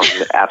 that sounds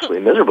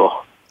absolutely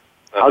miserable.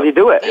 How'd you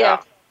do it?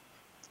 Yeah.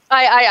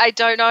 I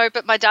don't know,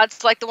 but my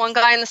dad's like the one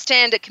guy in the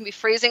stand. It can be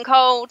freezing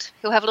cold.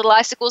 He'll have little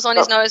icicles on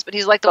his nose, but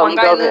he's like the one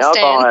guy in the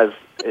stand. Alcohol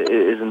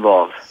is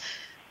involved.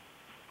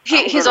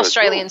 He's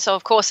Australian, so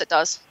of course it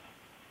does.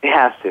 He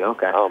has to,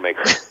 okay. I'll make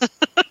it.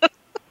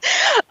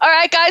 All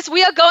right, guys,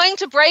 we are going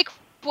to break.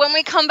 When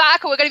we come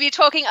back, we're going to be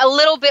talking a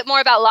little bit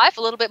more about life,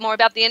 a little bit more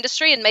about the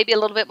industry, and maybe a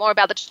little bit more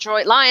about the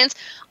Detroit Lions.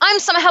 I'm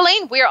Summer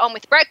Helene. We are on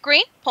with Bret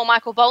Green, Paul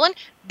Michael Boland.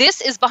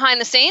 This is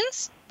Behind the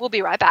Scenes. We'll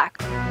be right back.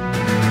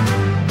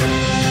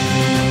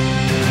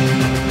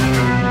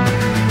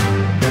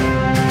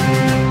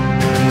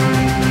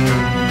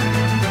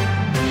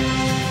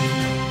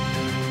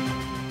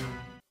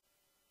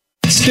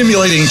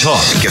 Stimulating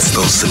talk. It gets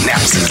those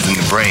synapses in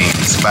the brain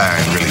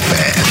firing really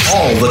fast.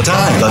 All the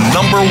time. The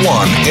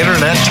 #1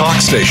 Internet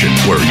talk station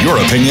where your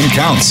opinion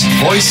counts.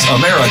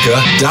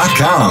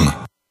 VoiceAmerica.com.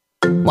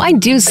 Why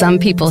do some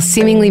people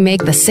seemingly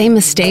make the same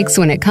mistakes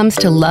when it comes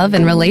to love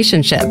and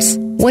relationships?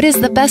 What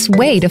is the best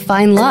way to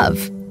find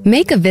love?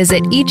 Make a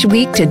visit each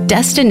week to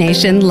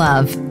Destination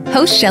Love.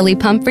 Host Shelley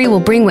Pumphrey will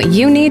bring what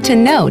you need to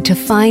know to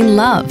find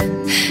love.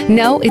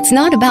 No, it's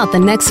not about the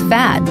next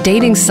fad,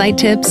 dating site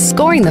tips,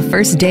 scoring the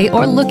first date,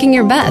 or looking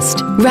your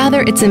best.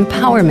 Rather, it's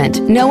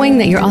empowerment, knowing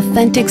that your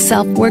authentic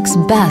self works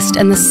best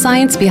and the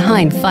science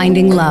behind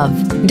finding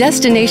love.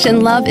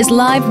 Destination Love is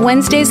live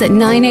Wednesdays at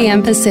 9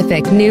 a.m.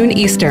 Pacific, noon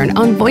Eastern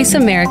on Voice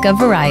America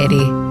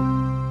Variety.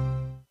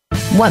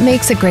 What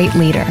makes a great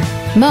leader?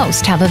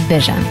 Most have a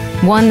vision,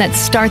 one that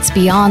starts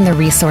beyond the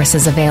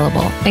resources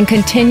available and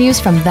continues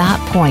from that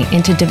point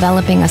into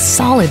developing a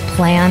solid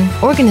plan,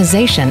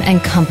 organization,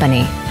 and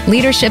company.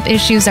 Leadership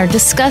issues are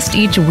discussed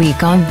each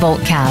week on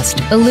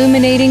Voltcast,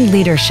 Illuminating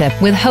Leadership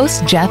with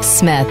host Jeff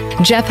Smith.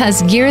 Jeff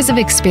has years of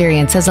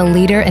experience as a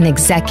leader and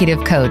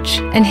executive coach,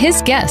 and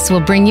his guests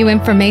will bring you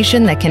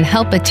information that can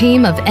help a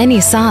team of any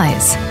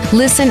size.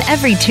 Listen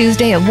every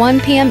Tuesday at 1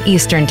 p.m.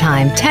 Eastern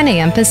Time, 10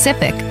 a.m.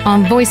 Pacific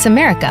on Voice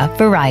America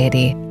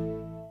Variety.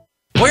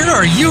 Where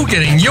are you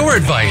getting your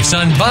advice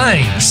on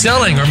buying,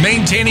 selling, or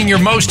maintaining your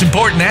most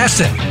important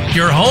asset,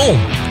 your home?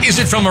 Is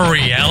it from a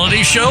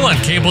reality show on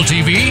cable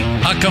TV,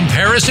 a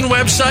comparison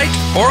website,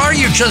 or are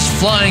you just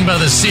flying by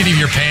the seat of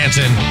your pants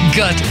and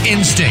gut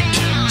instinct?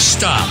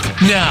 Stop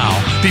now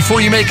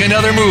before you make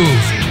another move.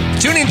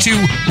 Tune into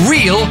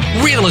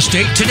Real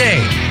Estate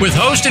Today with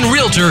host and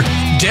realtor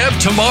Deb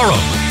Tomorrow.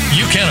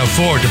 You can't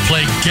afford to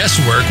play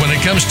guesswork when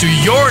it comes to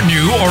your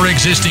new or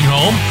existing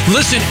home.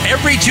 Listen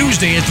every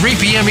Tuesday at 3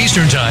 p.m.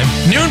 Eastern Time,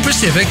 noon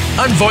Pacific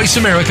on Voice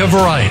America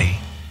Variety.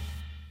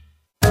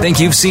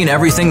 Think you've seen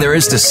everything there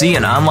is to see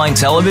in online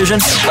television?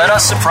 Let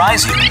us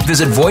surprise you.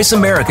 Visit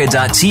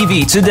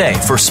voiceamerica.tv today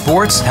for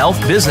sports, health,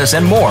 business,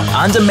 and more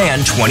on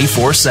demand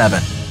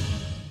 24/7.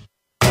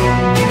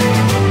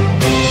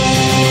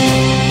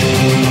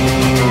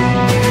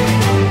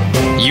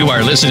 You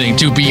are listening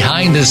to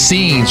Behind the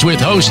Scenes with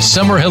host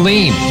Summer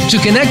Helene. To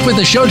connect with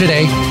the show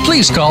today,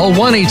 please call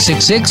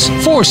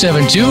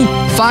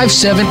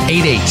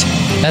 1-866-472-5788.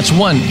 That's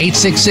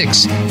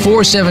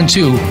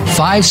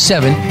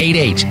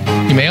 1-866-472-5788.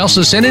 You may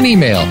also send an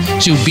email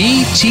to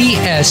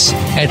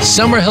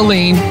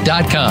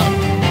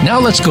bts@summerhelene.com. Now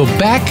let's go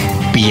back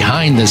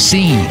behind the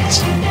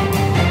scenes.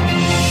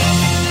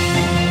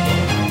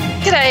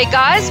 G'day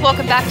guys,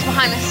 welcome back to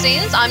Behind the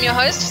Scenes. I'm your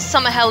host,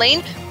 Summer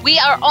Helene. We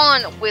are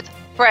on with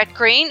Bret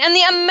Green and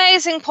the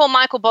amazing Paul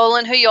Michael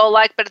Boland, who you all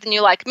like better than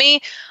you like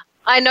me.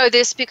 I know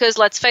this because,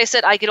 let's face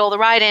it, I get all the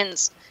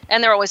write-ins,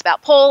 and they're always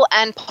about Paul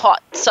and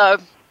pot, so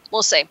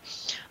we'll see.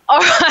 All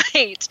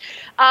right.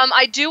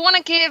 I do want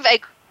to give a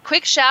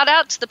quick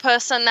shout-out to the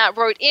person that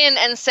wrote in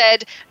and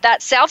said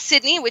that South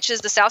Sydney, which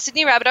is the South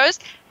Sydney Rabbitohs,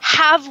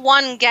 have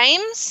won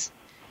games.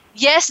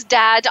 Yes,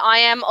 Dad, I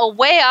am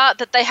aware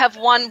that they have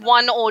won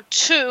 1 or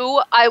 2.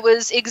 I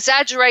was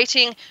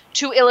exaggerating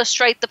to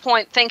illustrate the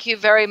point. Thank you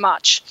very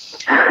much.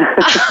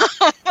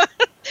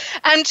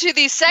 And to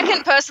the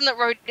second person that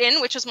wrote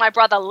in, which was my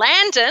brother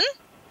Landon,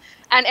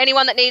 and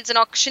anyone that needs an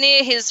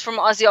auctioneer, he's from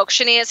Aussie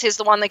Auctioneers. He's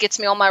the one that gets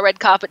me all my red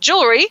carpet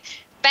jewelry.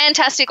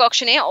 Fantastic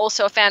auctioneer,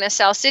 also a fan of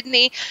South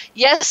Sydney.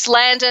 Yes,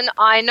 Landon,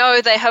 I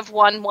know they have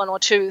won 1 or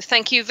 2.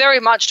 Thank you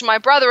very much to my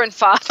brother and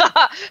father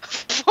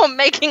for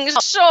making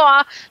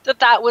sure that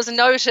that was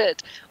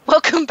noted.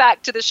 Welcome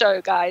back to the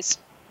show, guys.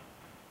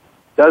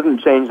 Doesn't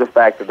change the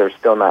fact that they're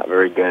still not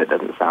very good, it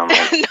doesn't sound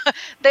like. No,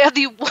 they are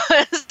the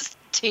worst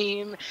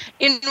team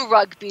in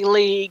rugby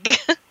league.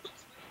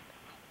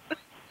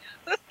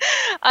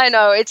 I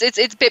know, it's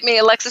bit me.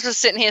 Alexis was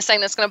sitting here saying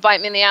that's going to bite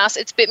me in the ass.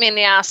 It's bit me in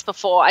the ass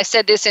before. I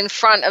said this in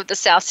front of the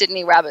South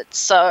Sydney Rabbits.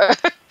 So,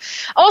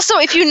 also,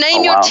 if you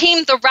name your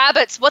team the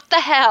Rabbits, what the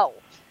hell?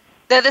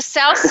 They're the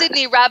South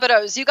Sydney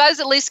Rabbitohs. You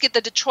guys at least get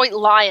the Detroit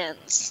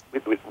Lions.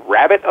 With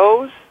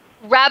Rabbit-O's?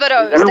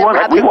 Rabbitohs.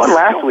 We won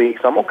last week,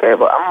 so I'm okay.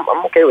 But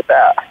I'm okay with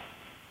that.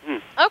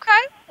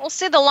 Okay, we'll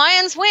see. The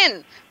Lions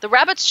win. The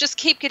Rabbits just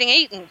keep getting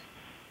eaten.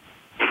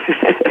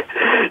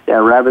 Yeah,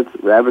 rabbits.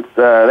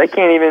 They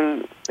can't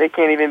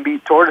even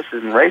beat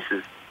tortoises in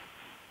races.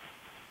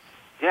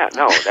 Yeah,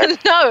 no.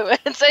 No,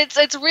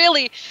 it's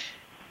really.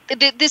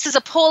 This is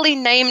a poorly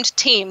named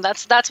team.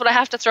 That's what I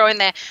have to throw in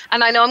there.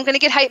 And I know I'm going to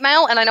get hate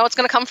mail, and I know it's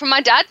going to come from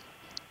my dad.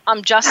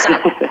 I'm just saying.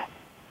 Okay,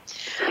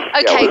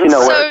 there's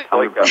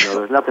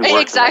nothing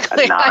worse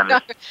exactly. than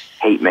anonymous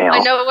hate mail. I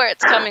know where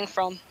it's coming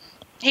from.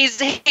 He's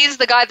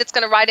the guy that's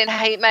going to write in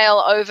hate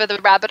mail over the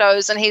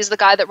Rabbitohs, and he's the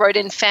guy that wrote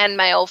in fan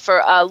mail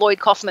for Lloyd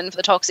Kaufman for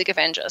the Toxic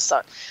Avenger.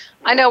 So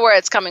I know where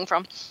it's coming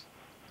from.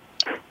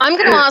 I'm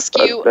going to ask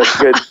you. That's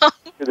good.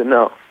 Good to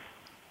know.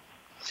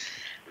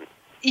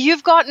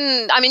 You've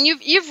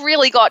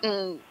really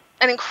gotten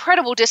an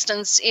incredible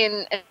distance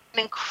in an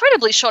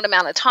incredibly short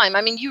amount of time.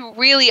 I mean, you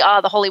really are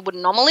the Hollywood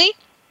anomaly.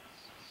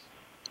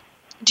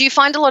 Do you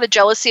find a lot of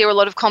jealousy or a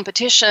lot of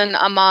competition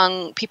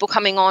among people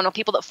coming on or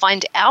people that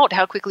find out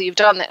how quickly you've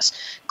done this?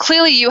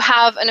 Clearly, you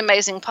have an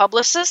amazing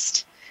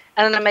publicist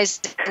and an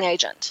amazing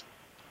agent.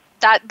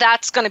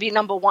 That's going to be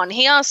number one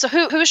here. So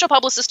who's your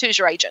publicist? Who's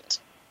your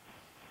agent?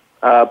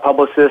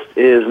 Publicist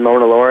is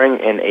Mona Loring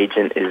and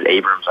agent is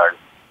Abrams Art.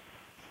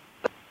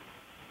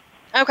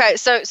 Okay,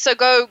 so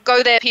go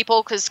there,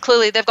 people, because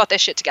clearly they've got their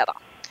shit together.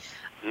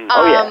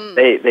 Yeah,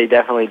 they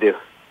definitely do.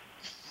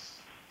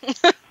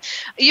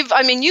 You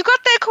got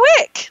there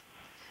quick.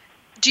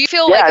 Do you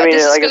feel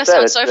this is going to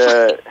sound so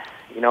fun?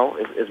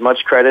 As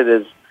much credit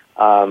as,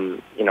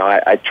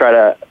 I try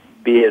to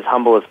be as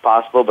humble as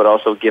possible, but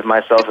also give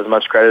myself as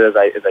much credit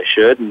as I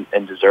should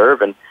and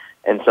deserve. And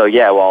so,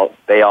 while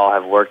they all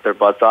have worked their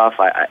butts off,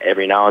 I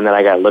every now and then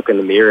I got to look in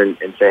the mirror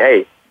and say,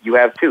 hey, you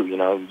have too.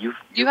 You've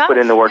put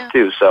in the work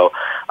too. So,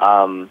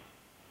 I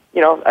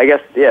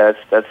guess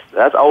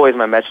that's always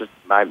my message.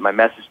 My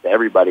message to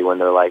everybody when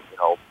they're like,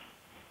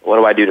 what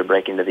do I do to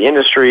break into the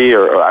industry,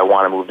 or I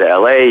want to move to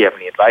LA? You have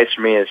any advice for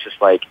me? It's just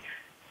like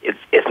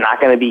it's not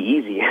going to be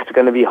easy. It's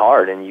going to be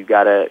hard, and you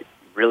got to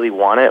really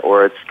want it,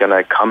 or it's going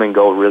to come and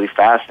go really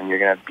fast, and you're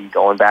going to be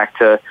going back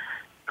to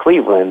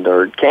Cleveland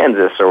or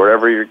Kansas or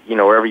wherever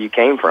you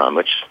came from,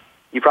 which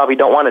you probably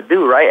don't want to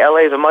do, right?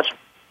 LA is a much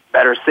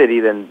better city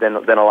than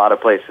a lot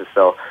of places.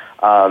 So,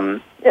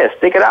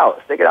 stick it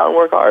out and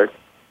work hard.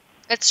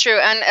 It's true,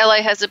 and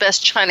LA has the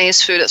best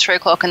Chinese food at 3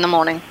 o'clock in the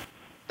morning.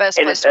 Best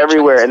and place it's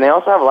everywhere. Chinese. And they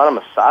also have a lot of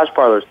massage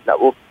parlors.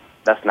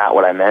 That's not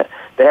what I meant.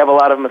 They have a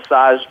lot of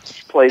massage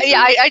places.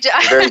 Yeah,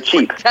 very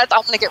cheap. I'm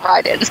going to get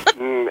right in.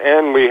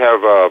 And we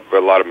have a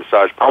lot of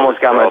massage parlors.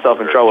 Almost got myself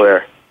in trouble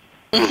there.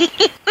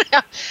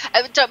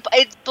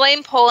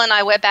 Blame Paul and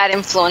I. We're bad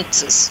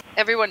influences.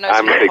 Everyone knows.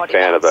 I'm a big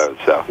fan of those,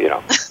 so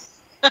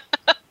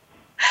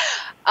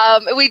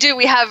we do.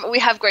 We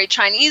have great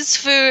Chinese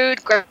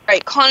food,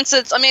 great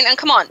concerts. I mean, and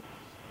come on,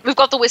 we've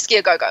got the Whiskey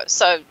a Go-Go.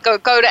 So go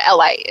to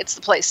LA. It's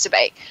the place to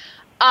be.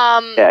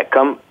 Come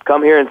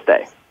here and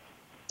stay.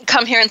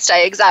 Come here and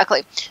stay.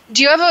 Exactly.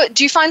 Do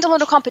you find a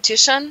lot of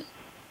competition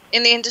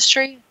in the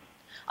industry?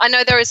 I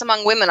know there is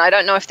among women. I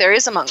don't know if there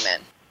is among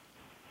men.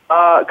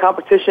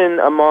 Competition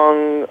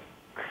among,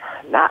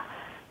 not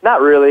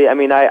really. I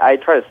mean, I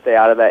try to stay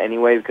out of that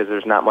anyway because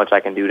there's not much I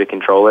can do to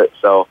control it.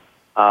 So,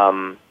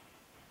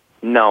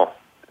 no.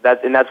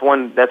 That's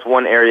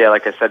one area.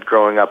 Like I said,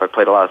 growing up, I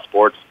played a lot of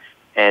sports,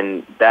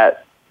 and the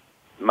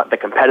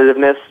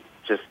competitiveness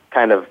just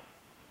kind of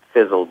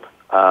fizzled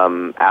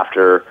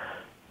after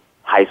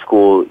high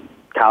school,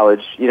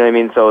 college. You know what I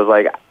mean? So it was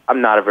like I'm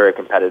not a very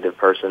competitive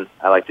person.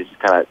 I like to just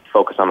kind of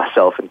focus on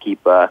myself and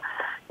keep my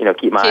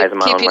eyes on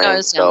my own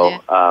lane. So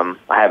I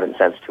haven't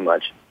sensed too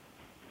much.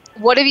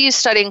 What have you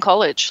studied in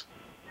college?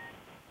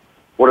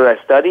 What did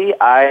I study?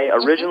 I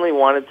originally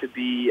wanted to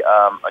be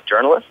a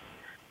journalist.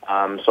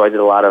 So I did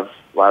a lot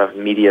of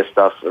media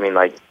stuff. I mean,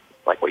 like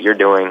what you're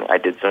doing. I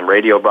did some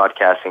radio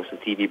broadcasting, some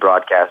TV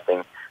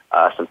broadcasting,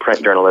 some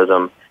print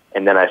journalism,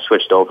 and then I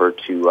switched over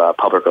to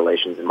public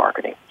relations and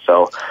marketing.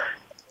 So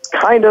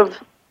kind of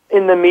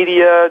in the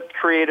media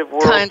creative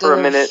world for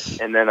a minute,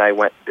 and then I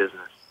went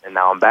business, and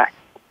now I'm back.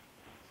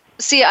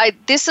 See, I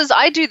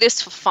do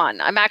this for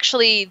fun. I'm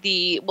actually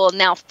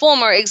now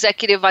former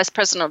executive vice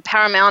president of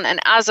Paramount, and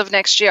as of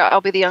next year,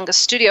 I'll be the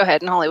youngest studio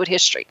head in Hollywood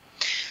history.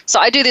 So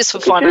I do this for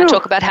fun. I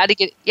talk about how to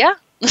get,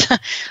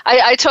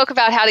 I talk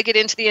about how to get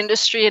into the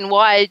industry and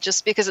why,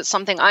 just because it's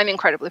something I'm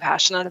incredibly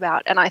passionate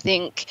about. And I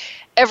think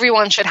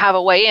everyone should have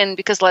a way in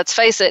because, let's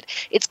face it,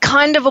 it's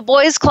kind of a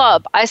boys'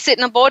 club. I sit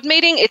in a board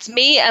meeting, it's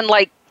me and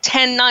like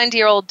 10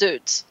 90-year-old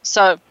dudes.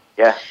 So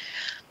yeah.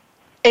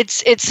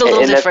 It's a little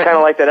different. And that's kind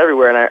of like that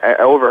everywhere. And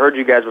I overheard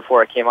you guys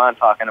before I came on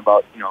talking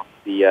about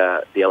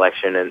the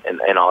election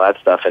and all that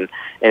stuff. And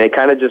it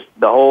kind of just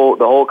the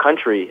whole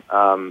country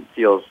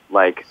feels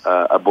like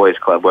a boys'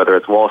 club, whether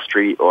it's Wall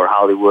Street or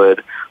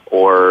Hollywood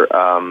or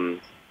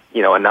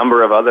a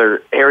number of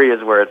other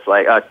areas where it's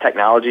like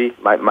technology.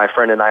 My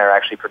friend and I are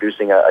actually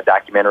producing a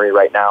documentary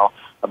right now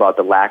about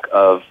the lack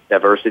of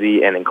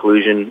diversity and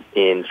inclusion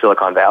in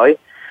Silicon Valley.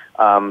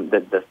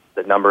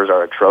 The numbers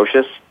are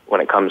atrocious when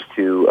it comes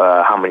to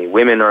how many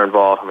women are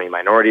involved, how many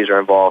minorities are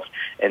involved,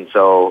 and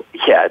so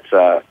it's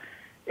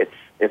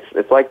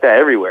like that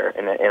everywhere,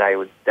 and I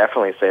would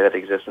definitely say that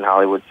exists in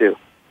Hollywood too.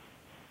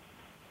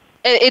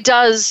 It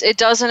does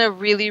in a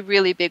really,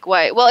 really big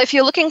way. Well, if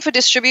you're looking for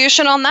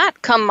distribution on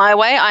that, come my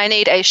way. I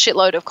need a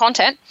shitload of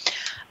content.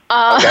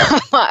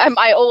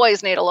 I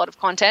always need a lot of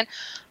content,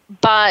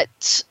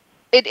 but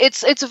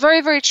it's very,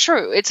 very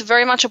true. It's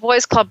very much a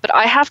boys' club, but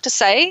I have to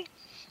say,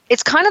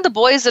 it's kind of the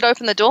boys that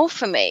open the door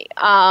for me.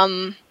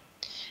 And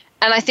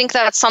I think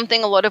that's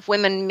something a lot of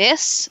women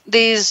miss.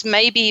 These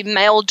may be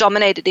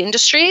male-dominated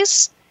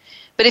industries,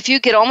 but if you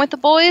get on with the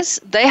boys,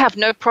 they have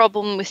no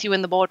problem with you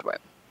in the boardroom.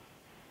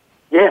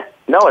 Yeah,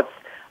 no, it's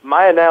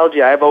my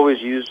analogy I've always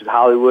used with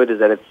Hollywood is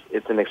that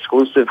it's an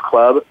exclusive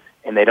club,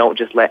 and they don't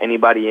just let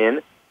anybody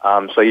in.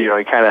 So you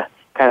kind of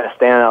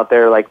standing out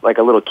there like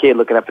a little kid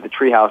looking up at the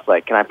treehouse,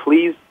 like, can I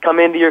please come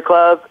into your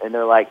club? And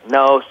they're like,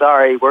 no,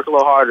 sorry, work a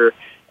little harder.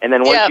 And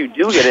then once you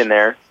do get in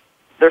there,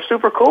 they're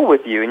super cool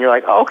with you, and you're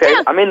like, oh, okay,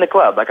 I'm in the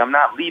club. Like, I'm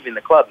not leaving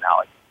the club now.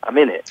 Like, I'm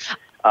in it.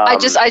 I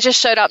just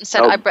showed up and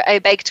said I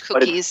baked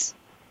cookies.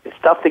 It's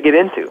tough to get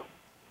into.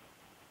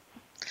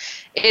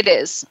 It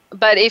is.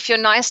 But if you're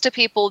nice to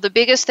people, the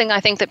biggest thing I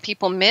think that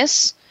people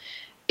miss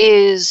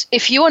is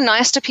if you are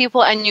nice to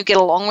people and you get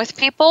along with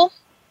people,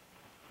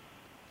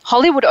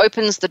 Hollywood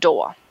opens the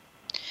door.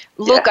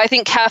 Look, I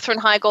think Katherine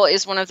Heigl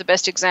is one of the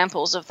best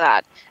examples of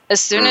that.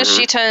 As soon as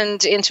she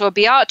turned into a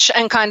biatch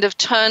and kind of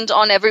turned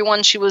on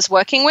everyone she was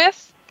working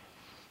with,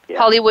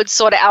 Hollywood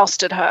sort of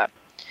ousted her.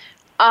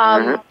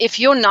 If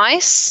you're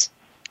nice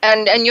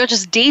and you're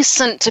just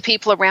decent to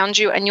people around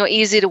you and you're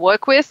easy to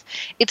work with,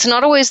 it's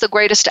not always the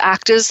greatest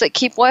actors that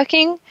keep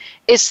working.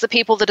 It's the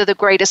people that are the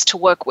greatest to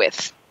work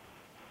with.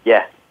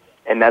 Yeah,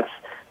 and that's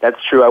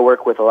true. I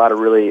work with a lot of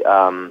really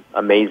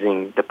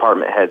amazing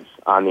department heads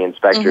on the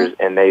inspectors,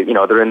 and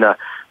they're in the,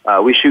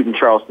 we shoot in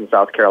Charleston,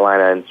 South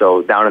Carolina, and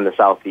so down in the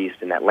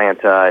Southeast, in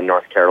Atlanta and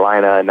North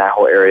Carolina and that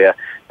whole area,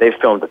 they've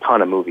filmed a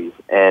ton of movies.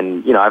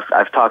 And,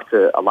 I've talked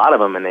to a lot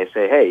of them, and they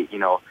say, hey,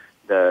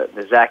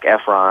 the Zac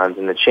Efrons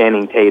and the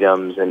Channing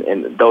Tatums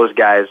and those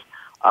guys,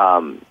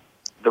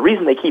 the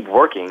reason they keep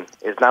working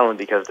is not only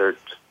because they're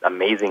just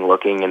amazing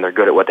looking and they're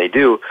good at what they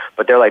do,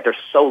 but they're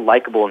so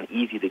likable and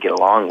easy to get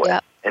along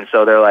with. And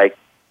so they're like,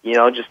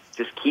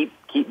 just keep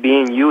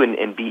being you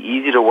and be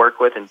easy to work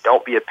with, and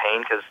don't be a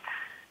pain, because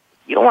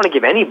you don't want to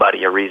give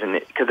anybody a reason,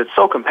 because it's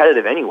so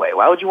competitive anyway.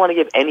 Why would you want to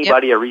give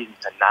anybody a reason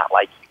to not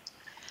like you,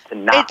 to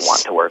not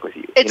want to work with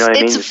you? You know what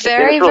I mean? It's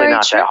really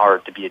not that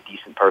hard to be a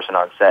decent person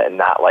on set and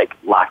not like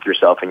lock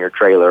yourself in your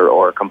trailer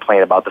or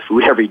complain about the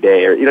food every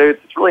day, or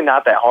it's really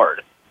not that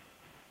hard.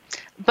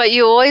 But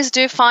you always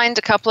do find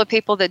a couple of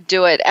people that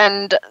do it.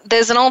 And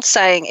there's an old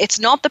saying, it's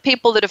not the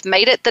people that have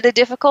made it that are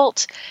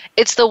difficult,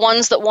 it's the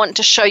ones that want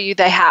to show you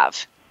they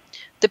have.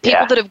 The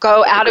people that have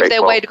go out of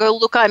their way to go,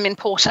 look, I'm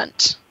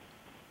important.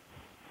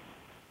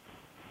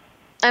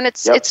 And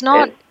it's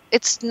not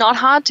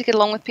hard to get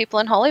along with people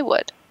in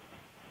Hollywood.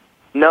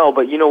 No,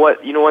 but you know what?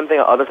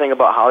 Other thing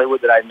about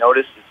Hollywood that I've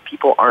noticed is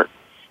people aren't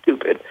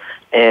stupid.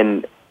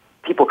 And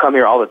people come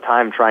here all the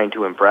time trying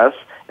to impress.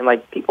 And,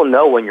 like, people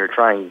know when you're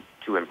trying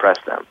to impress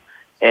them.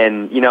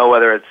 And,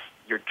 whether it's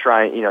you're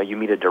trying, you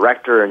meet a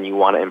director and you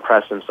want to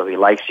impress him so he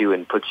likes you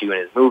and puts you in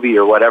his movie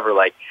or whatever,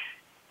 like,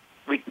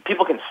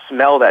 people can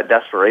smell that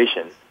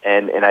desperation.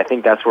 And I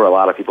think that's where a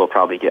lot of people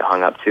probably get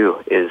hung up,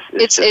 too,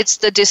 it's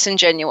the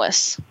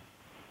disingenuous.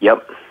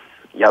 Yep.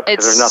 Because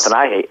there's nothing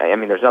I hate. I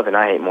mean, there's nothing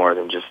I hate more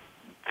than just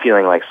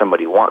feeling like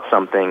somebody wants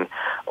something,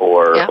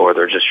 or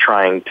they're just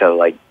trying to,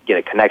 like, get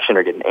a connection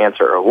or get an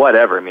answer or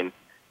whatever. I mean,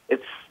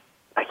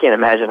 I can't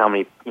imagine how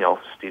many,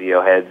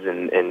 studio heads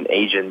and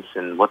agents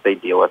and what they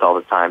deal with all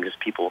the time, just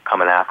people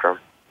coming after them.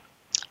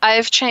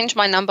 I've changed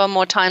my number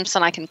more times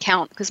than I can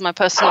count because my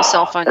personal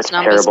cell phone's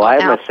number's terrible. not I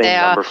have out my same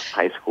there. number from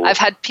high school. I've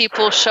had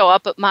people show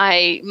up at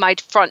my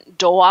front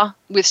door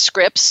with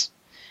scripts,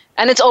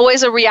 and it's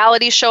always a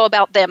reality show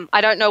about them.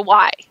 I don't know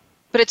why,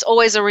 but it's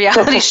always a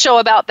reality show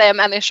about them,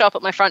 and they show up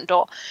at my front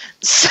door.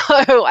 So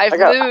I've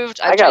moved.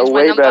 I got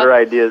way better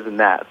ideas than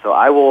that. So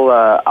I will.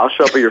 I'll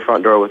show up at your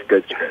front door with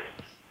good scripts.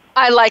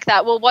 I like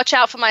that. Well, watch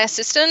out for my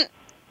assistant.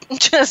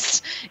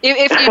 Just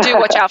if you do,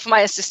 watch out for my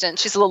assistant.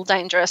 She's a little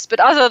dangerous, but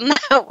other than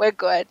that, we're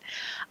good.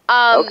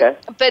 Okay.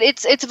 But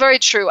it's very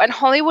true, and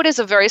Hollywood is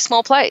a very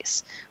small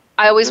place.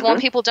 I always want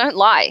people, don't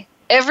lie.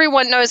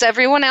 Everyone knows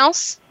everyone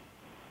else.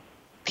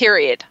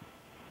 Period.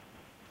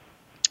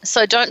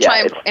 So don't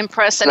try and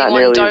impress anyone. Not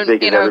nearly don't as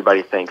big as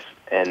everybody thinks,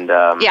 and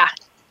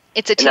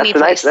it's a teeny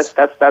place.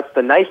 That's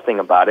the nice thing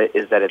about it,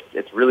 is that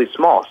it's really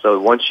small. So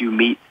once you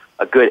meet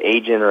a good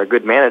agent or a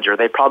good manager,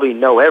 they probably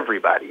know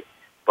everybody.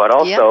 But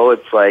also,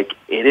 it's like,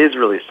 it is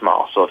really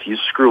small. So if you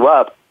screw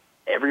up,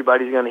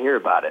 everybody's going to hear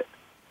about it.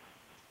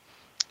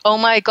 Oh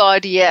my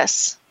God,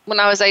 yes. When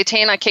I was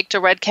 18, I kicked a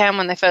red cam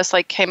when they first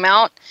came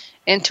out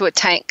into a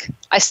tank.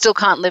 I still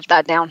can't live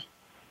that down.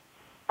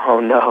 Oh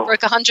no. Broke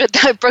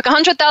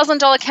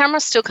 $100,000 camera,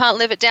 still can't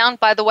live it down.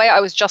 By the way, I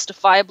was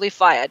justifiably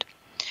fired.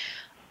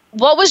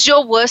 What was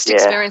your worst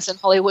experience in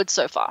Hollywood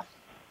so far?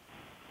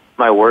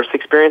 My worst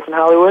experience in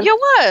Hollywood? Your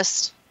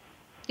worst.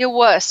 Your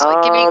worst.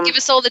 Give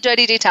us all the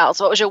dirty details.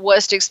 What was your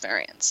worst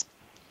experience?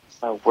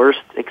 My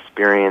worst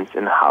experience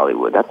in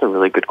Hollywood. That's a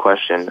really good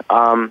question.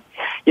 I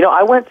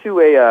went to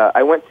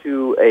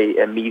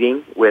a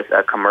meeting with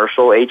a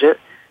commercial agent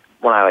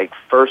when I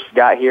first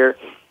got here,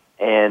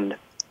 and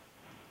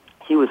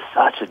he was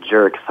such a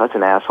jerk, such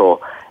an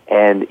asshole.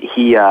 And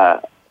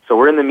so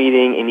we're in the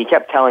meeting, and he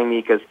kept telling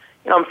me, because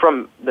I'm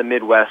from the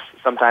Midwest.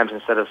 Sometimes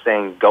instead of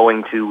saying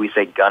going to, we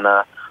say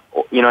gonna.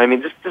 You know what I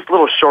mean? Just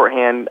little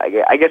shorthand.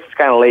 I guess it's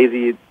kind of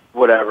lazy,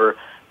 whatever.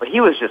 But he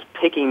was just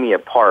picking me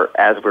apart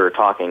as we were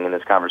talking in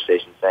this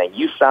conversation, saying,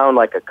 you sound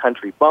like a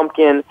country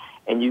bumpkin,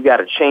 and you got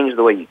to change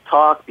the way you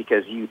talk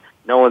because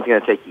no one's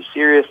going to take you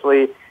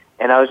seriously.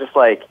 And I was just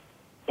like,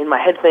 in my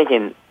head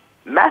thinking,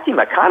 Matthew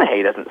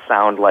McConaughey doesn't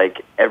sound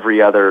like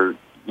every other,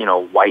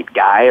 white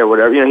guy or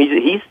whatever.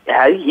 He's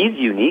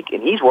unique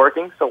and he's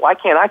working, so why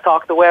can't I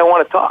talk the way I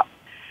want to talk?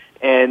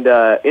 And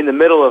in the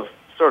middle of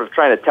sort of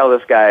trying to tell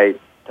this guy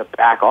to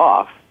back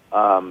off,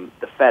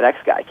 the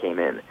FedEx guy came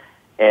in,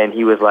 and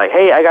he was like,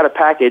 hey, I got a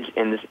package,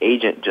 and this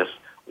agent just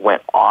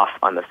went off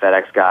on the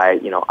FedEx guy.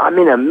 I'm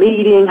in a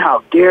meeting,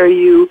 how dare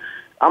you?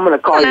 I'm going to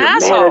call your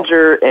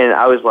manager. And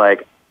I was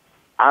like,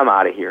 I'm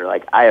out of here.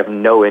 I have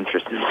no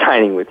interest in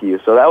signing with you.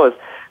 So that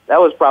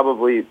was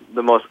probably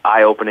the most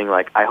eye-opening,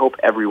 I hope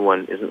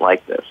everyone isn't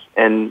like this.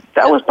 And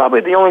that was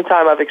probably the only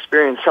time I've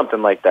experienced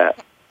something like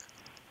that.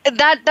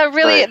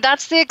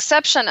 That's the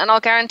exception, and I'll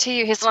guarantee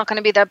you he's not going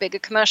to be that big a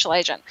commercial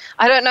agent.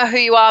 I don't know who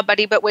you are,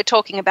 buddy, but we're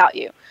talking about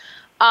you.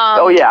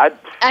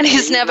 And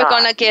he's never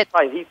going to get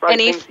he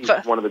probably thinks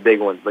he's one of the big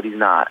ones, but he's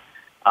not.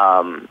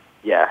 I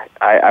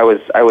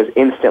was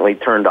instantly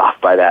turned off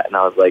by that, and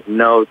I was like,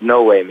 no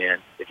way, man.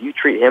 If you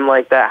treat him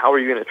like that, how are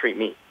you going to treat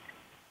me?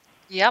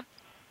 Yep.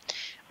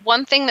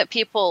 One thing that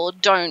people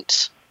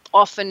don't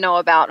often know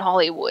about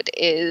Hollywood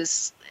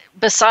is,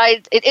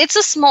 besides, it's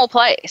a small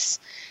place.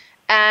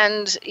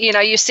 And,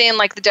 you're seeing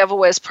The Devil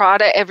Wears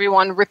Prada,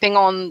 everyone ripping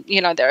on,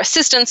 their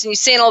assistants, and you're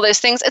seeing all those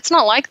things. It's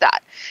not like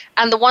that.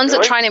 And the ones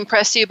that try and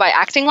impress you by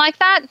acting like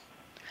that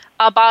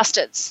are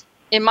bastards.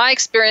 In my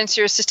experience,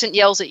 your assistant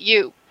yells at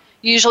you,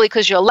 usually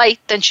because you're late,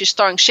 then she's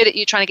throwing shit at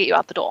you, trying to get you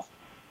out the door.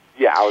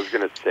 Yeah, I was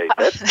going to say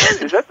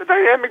is that the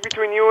dynamic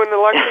between you and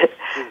Alexis?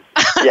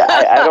 Yeah,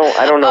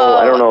 I don't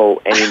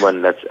know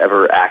anyone that's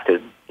ever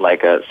acted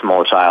like a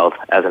small child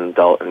as an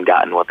adult and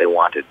gotten what they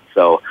wanted.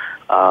 So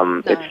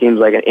it seems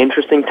like an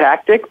interesting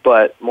tactic,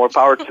 but more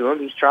power to him.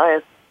 He's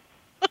trying.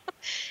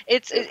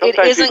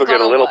 Sometimes people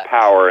get a little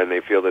power and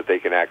they feel that they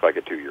can act like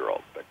a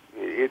 2-year-old, but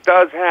it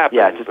does happen.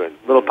 Yeah, just a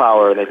little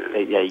power.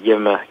 You give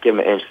him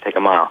an inch to take a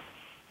mile.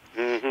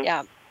 Mm-hmm.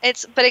 Yeah.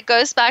 But it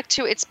goes back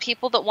to it's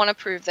people that want to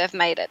prove they've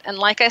made it. And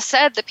like I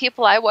said, the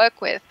people I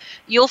work with,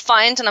 you'll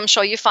find, and I'm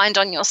sure you find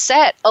on your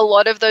set, a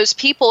lot of those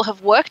people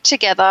have worked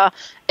together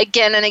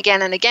again and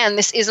again and again.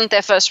 This isn't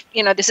their first,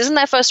 this isn't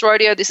their first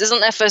rodeo. This isn't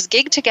their first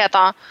gig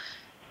together,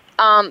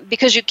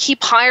 because you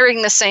keep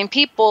hiring the same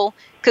people.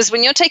 Because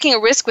when you're taking a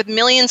risk with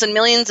millions and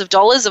millions of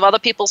dollars of other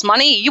people's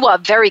money, you are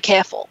very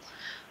careful.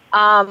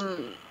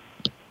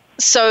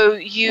 So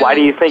why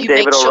do you think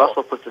David O.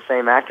 Russell puts the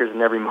same actors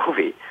in every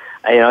movie?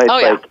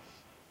 It's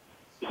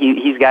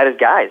he's got his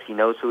guys. He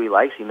knows who he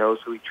likes. He knows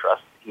who he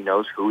trusts. He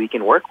knows who he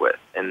can work with.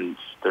 And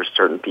there's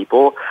certain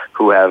people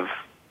who have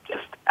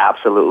just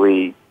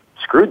absolutely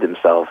screwed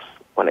themselves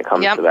when it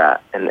comes to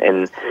that.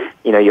 And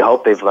you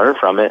hope they've learned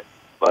from it.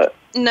 But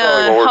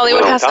no,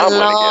 Hollywood has a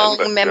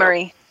long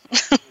memory.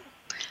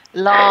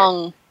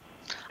 Long.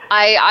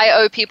 I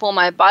owe people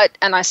my butt,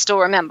 and I still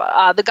remember.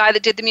 The guy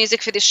that did the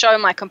music for this show,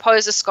 my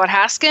composer, Scott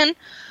Haskin,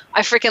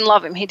 I freaking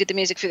love him. He did the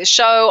music for the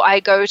show. I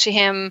go to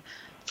him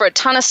for a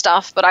ton of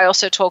stuff, but I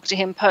also talk to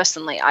him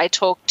personally. I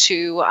talk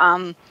to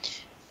a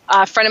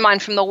friend of mine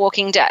from The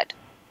Walking Dead.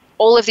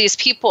 All of these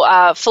people,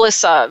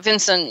 Felissa,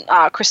 Vincent,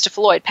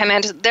 Christopher Lloyd, Pam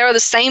Anderson, they're the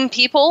same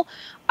people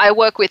I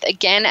work with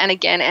again and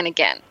again and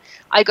again.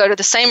 I go to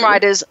the same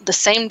writers, the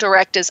same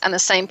directors, and the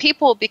same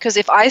people, because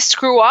if I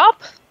screw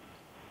up,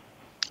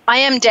 I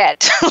am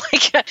dead.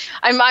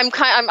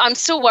 I'm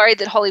still worried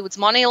that Hollywood's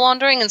money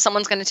laundering and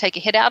someone's going to take a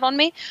hit out on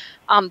me.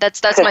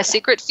 That's my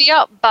secret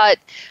fear. But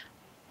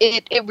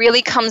it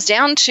really comes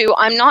down to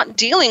I'm not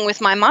dealing with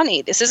my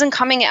money. This isn't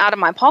coming out of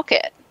my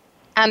pocket,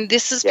 and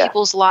this is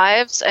people's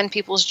lives and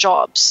people's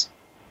jobs.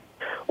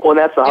 Well, and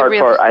that's the hard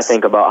part. I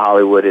think about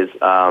Hollywood is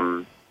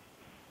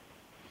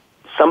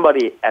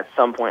somebody at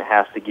some point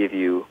has to give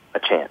you a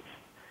chance,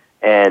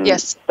 and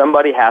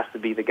somebody has to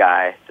be the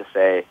guy to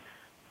say,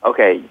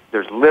 okay,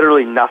 there's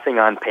literally nothing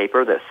on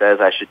paper that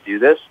says I should do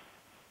this,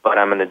 but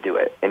I'm going to do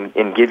it and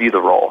give you the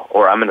role,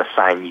 or I'm going to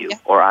sign you,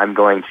 or I'm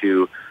going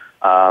to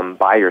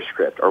buy your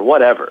script, or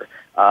whatever.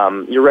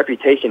 Your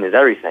reputation is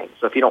everything.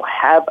 So if you don't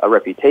have a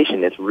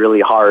reputation, it's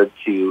really hard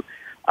to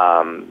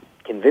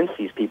convince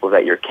these people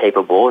that you're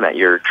capable and that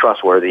you're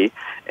trustworthy.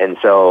 And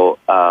so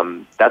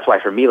that's why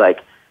for me,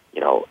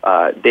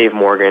 Dave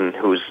Morgan,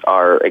 who's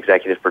our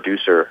executive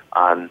producer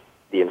on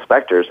The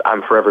Inspectors,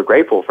 I'm forever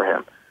grateful for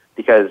him,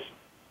 because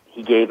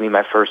he gave me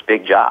my first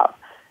big job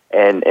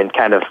and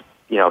kind of,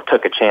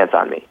 took a chance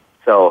on me.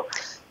 So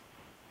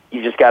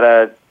you just got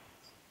to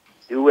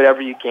do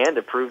whatever you can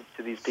to prove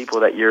to these people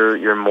that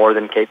you're more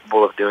than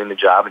capable of doing the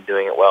job and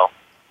doing it well.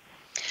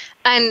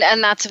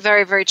 And that's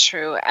very, very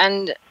true.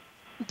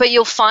 But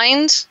you'll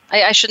find,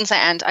 I shouldn't say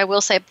and, I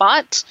will say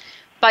but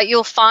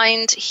you'll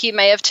find he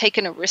may have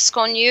taken a risk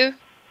on you,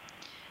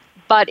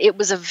 but it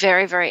was a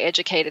very, very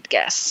educated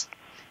guess.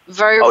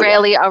 Very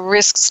rarely are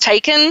risks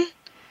taken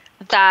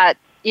that,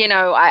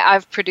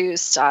 I've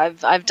produced,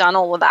 I've done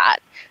all of that.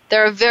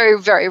 There are very,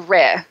 very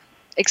rare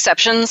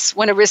exceptions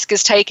when a risk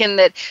is taken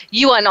that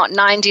you are not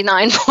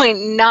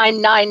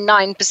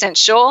 99.999%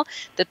 sure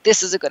that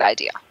this is a good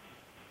idea.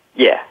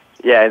 Yeah,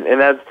 and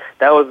that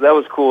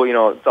was cool.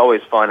 It's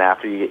always fun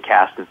after you get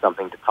cast in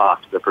something to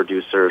talk to the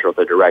producers or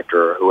the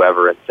director or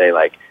whoever and say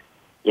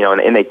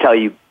and they tell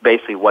you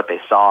basically what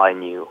they saw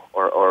in you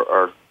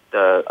or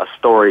a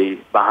story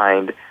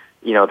behind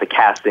the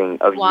casting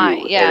of you,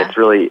 and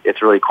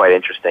it's really quite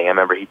interesting. I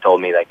remember he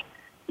told me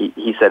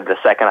he said the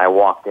second I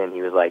walked in,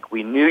 he was like,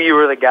 "We knew you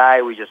were the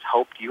guy. We just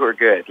hoped you were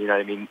good." You know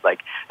what I mean? And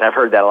I've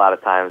heard that a lot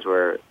of times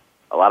where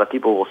a lot of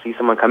people will see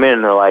someone come in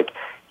and they're like,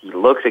 "He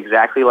looks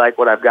exactly like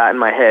what I've got in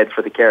my head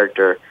for the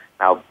character.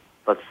 Now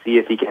let's see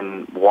if he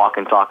can walk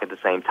and talk at the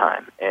same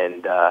time."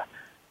 And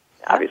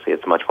obviously,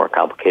 it's much more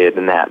complicated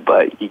than that,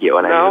 but you get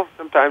what I mean. No,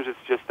 sometimes it's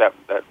just that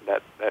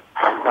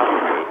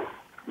complicated.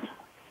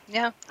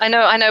 Yeah, I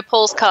know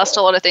Paul's cast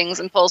a lot of things,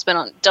 and Paul's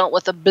dealt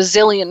with a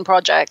bazillion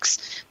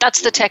projects.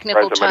 That's the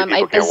technical term,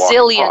 a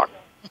bazillion.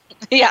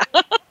 Yeah.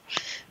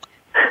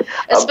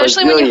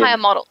 Especially when you hire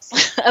models.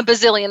 A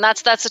bazillion,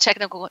 that's a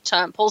technical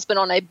term. Paul's been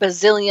on a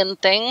bazillion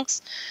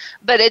things,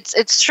 but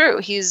it's true.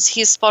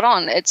 He's spot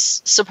on.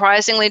 It's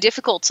surprisingly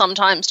difficult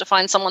sometimes to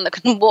find someone that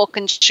can walk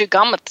and chew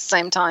gum at the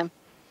same time.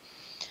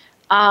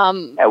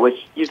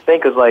 Which you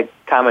think is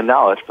common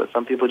knowledge, but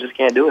some people just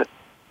can't do it.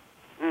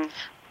 Mm.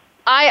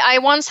 I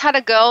once had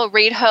a girl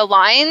read her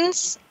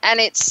lines, and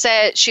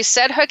she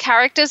said her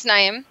character's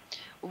name,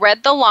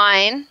 read the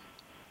line,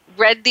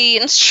 read the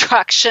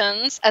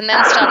instructions, and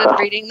then started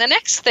reading the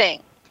next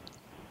thing.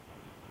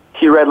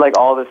 She read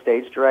all the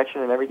stage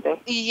direction and everything?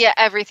 Yeah,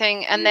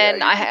 everything. And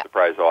then you'd be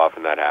surprised how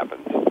often that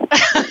happens.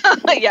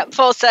 Yeah,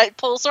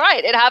 Paul's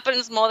right. It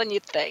happens more than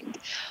you'd think.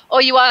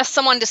 Or you ask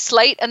someone to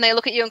slate and they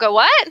look at you and go,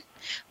 what?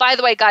 By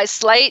the way, guys,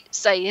 slate,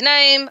 say your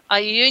name. Are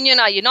you union?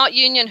 Are you not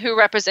union? Who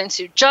represents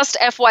you? Just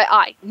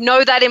FYI.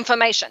 Know that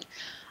information.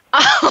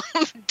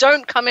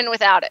 Don't come in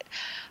without it.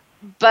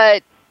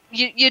 But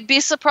you'd be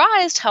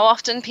surprised how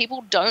often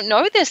people don't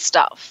know this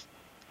stuff.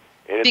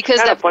 And because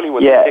kind of funny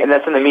when and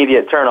that's an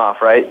immediate turnoff,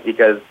 right?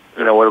 Because,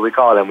 what do we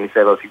call them? We say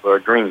those people are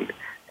green.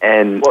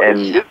 And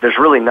there's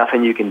really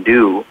nothing you can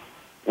do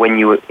when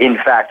you, in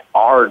fact,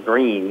 are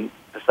green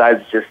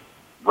besides just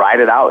ride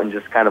it out and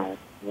just kind of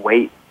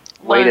wait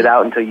it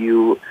out until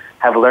you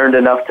have learned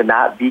enough to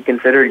not be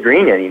considered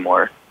green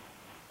anymore.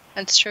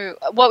 That's true.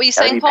 What were you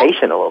saying, Paul? Be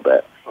patient a little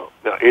bit.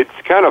 No, it's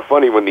kind of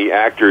funny when the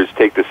actors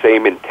take the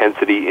same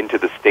intensity into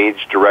the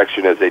stage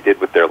direction as they did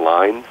with their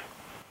lines.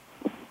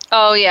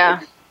 Oh,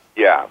 yeah.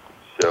 Yeah.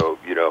 So,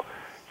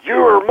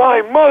 you're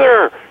my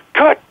mother.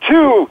 Cut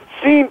 2,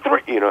 scene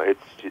 3.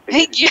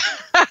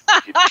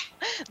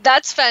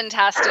 That's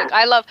fantastic.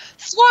 I love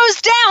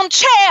throws down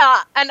chair.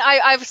 And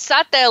I've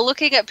sat there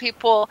looking at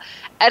people,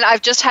 and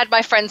I've just had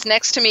my friends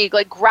next to me,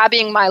 like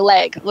grabbing my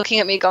leg, looking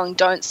at me going,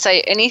 don't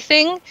say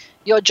anything.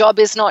 Your job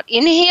is not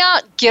in here.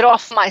 Get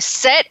off my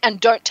set and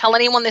don't tell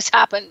anyone this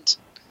happened.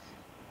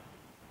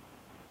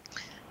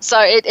 So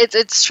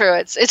it's true.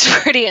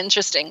 It's pretty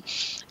interesting.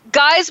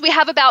 Guys, we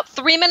have about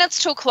 3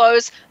 minutes till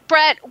close.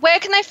 Bret, where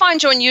can they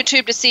find you on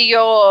YouTube to see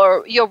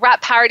your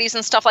rap parodies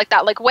and stuff like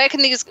that? Like, where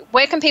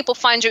can people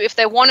find you if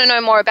they want to know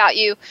more about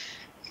you?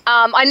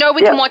 I know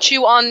we can watch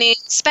you on The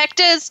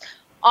Inspectors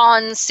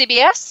on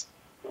CBS.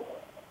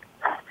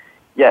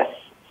 Yes.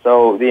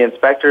 So The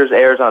Inspectors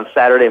airs on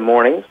Saturday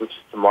mornings, which is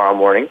tomorrow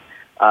morning,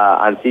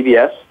 on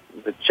CBS.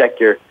 But check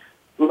your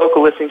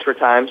local listings for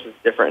times. It's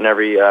different in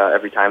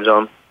every time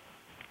zone.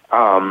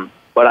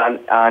 But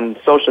on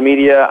social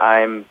media,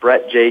 I'm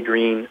Bret J.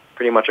 Green,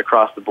 pretty much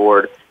across the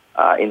board.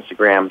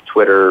 Instagram,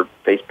 Twitter,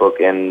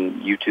 Facebook,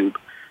 and YouTube.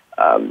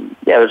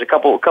 There's a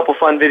couple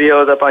fun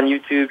videos up on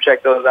YouTube.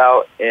 Check those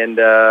out. And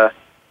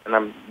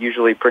I'm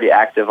usually pretty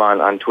active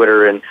on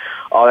Twitter and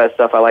all that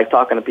stuff. I like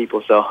talking to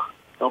people, so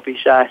don't be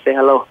shy. Say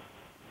hello.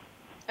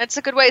 That's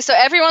a good way. So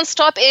everyone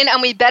stop in,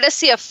 and we better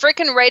see a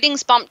freaking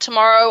ratings bump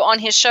tomorrow on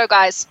his show,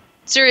 guys.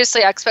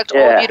 Seriously, I expect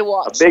all of you to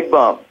watch. A big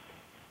bump.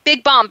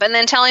 Big bump, and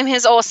then tell him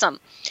he's awesome.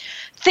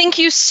 Thank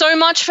you so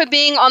much for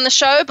being on the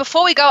show.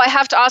 Before we go, I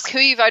have to ask, who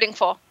are you voting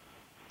for?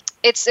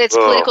 It's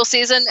political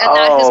season, and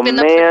that has been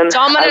the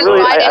predominant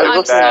writing.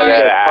 I'm sorry.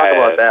 Talk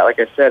about that. Like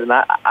I said, and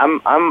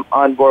I'm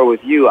on board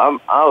with you. I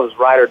was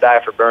ride or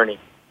die for Bernie.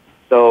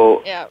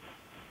 So yeah.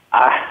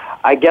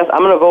 I guess I'm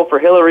going to vote for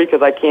Hillary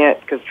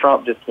because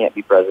Trump just can't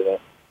be president.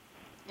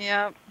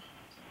 Yeah.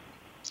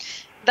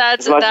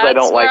 That's as much as I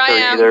don't like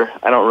her either.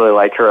 I don't really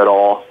like her at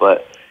all,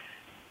 but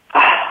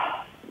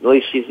at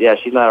least she's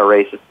not a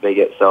racist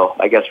bigot, so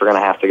I guess we're going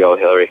to have to go with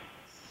Hillary.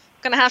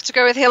 Going to have to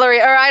go with Hillary.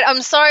 All right,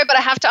 I'm sorry, but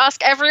I have to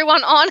ask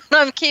everyone on, and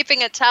I'm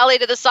keeping a tally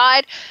to the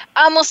side.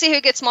 We'll see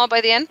who gets more by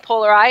the end,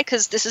 Paul or I,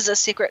 because this is a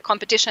secret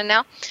competition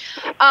now.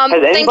 Has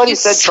anybody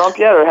said Trump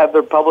yet, or have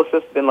their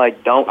publicists been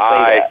like, don't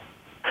say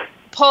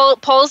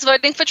that? Paul's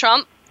voting for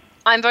Trump.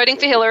 I'm voting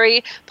for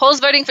Hillary.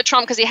 Paul's voting for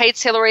Trump because he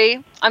hates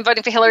Hillary. I'm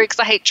voting for Hillary because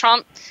I hate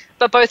Trump.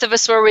 But both of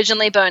us were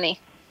originally Bernie.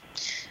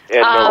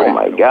 Oh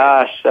my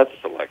gosh, that's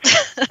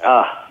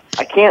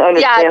I can't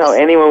understand how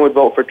anyone would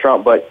vote for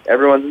Trump, but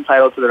everyone's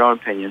entitled to their own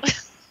opinion.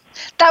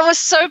 That was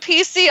so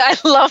PC. I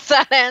love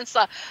that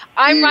answer.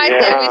 I'm right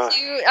there with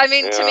you. I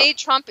mean, to me,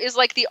 Trump is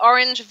like the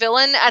orange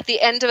villain at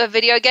the end of a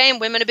video game.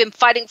 Women have been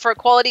fighting for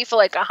equality for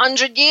like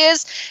 100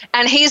 years,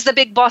 and he's the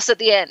big boss at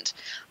the end.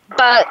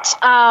 But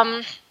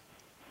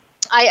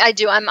I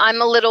do.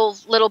 I'm a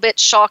little bit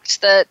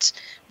shocked that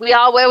we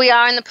are where we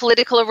are in the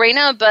political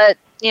arena, but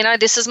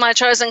this is my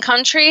chosen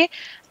country,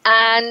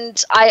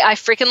 and I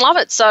freaking love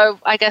it. So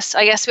I guess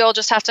we all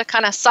just have to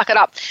kind of suck it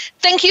up.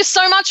 Thank you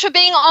so much for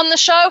being on the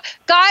show.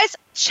 Guys,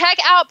 check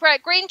out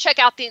Bret Green, check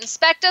out The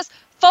Inspectors,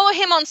 follow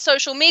him on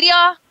social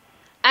media,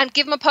 and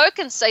give him a poke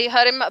and say you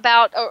heard him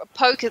about a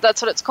poke.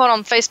 That's what it's called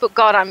on Facebook.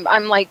 God,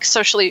 I'm like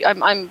socially,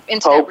 I'm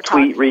internet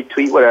retarded. Tweet,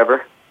 retweet,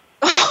 whatever.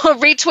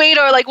 Retweet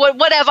or like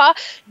whatever.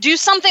 Do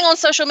something on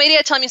social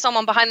media. Tell me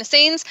someone behind the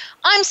scenes.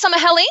 I'm Summer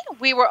Helene.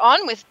 We were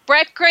on with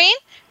Bret Green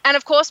and,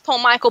 of course, Paul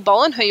Michael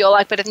Boland, who you'll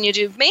like better than you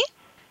do me.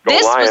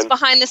 This was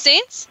Behind the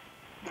Scenes.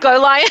 Go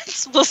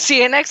Lions. We'll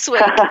see you next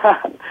week.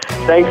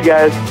 Thanks,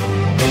 guys.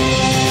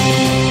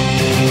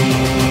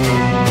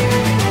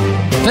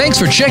 Thanks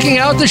for checking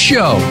out the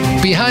show.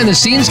 Behind the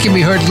Scenes can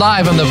be heard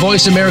live on the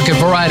Voice America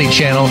Variety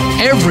Channel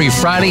every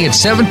Friday at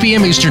 7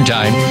 p.m. Eastern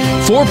Time,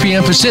 4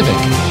 p.m. Pacific.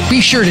 Be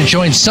sure to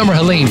join Summer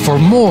Helene for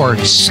more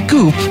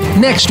Scoop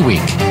next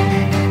week.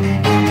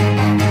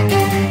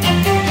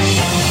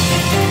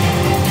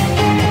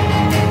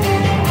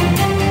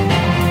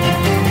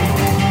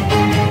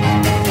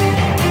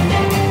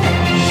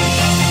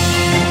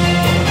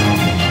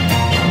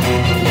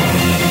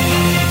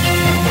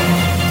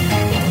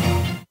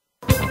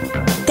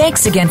 Thanks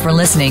Thanks again for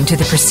listening to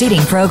the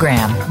preceding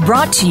program,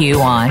 brought to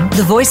you on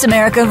the Voice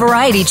America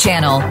Variety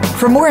Channel.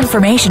 For more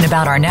information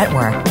about our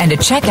network and to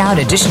check out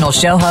additional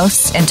show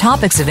hosts and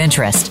topics of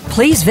interest,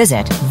 please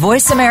visit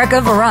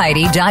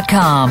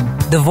voiceamericavariety.com.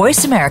 The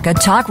Voice America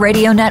Talk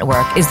Radio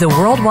Network is the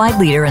worldwide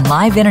leader in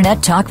live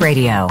Internet talk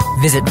radio.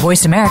 Visit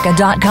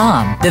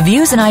voiceamerica.com. The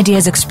views and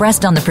ideas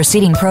expressed on the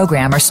preceding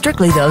program are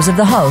strictly those of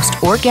the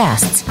host or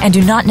guests and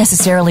do not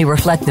necessarily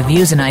reflect the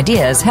views and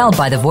ideas held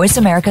by the Voice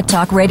America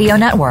Talk Radio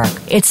Network,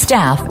 its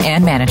staff,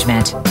 and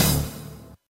management.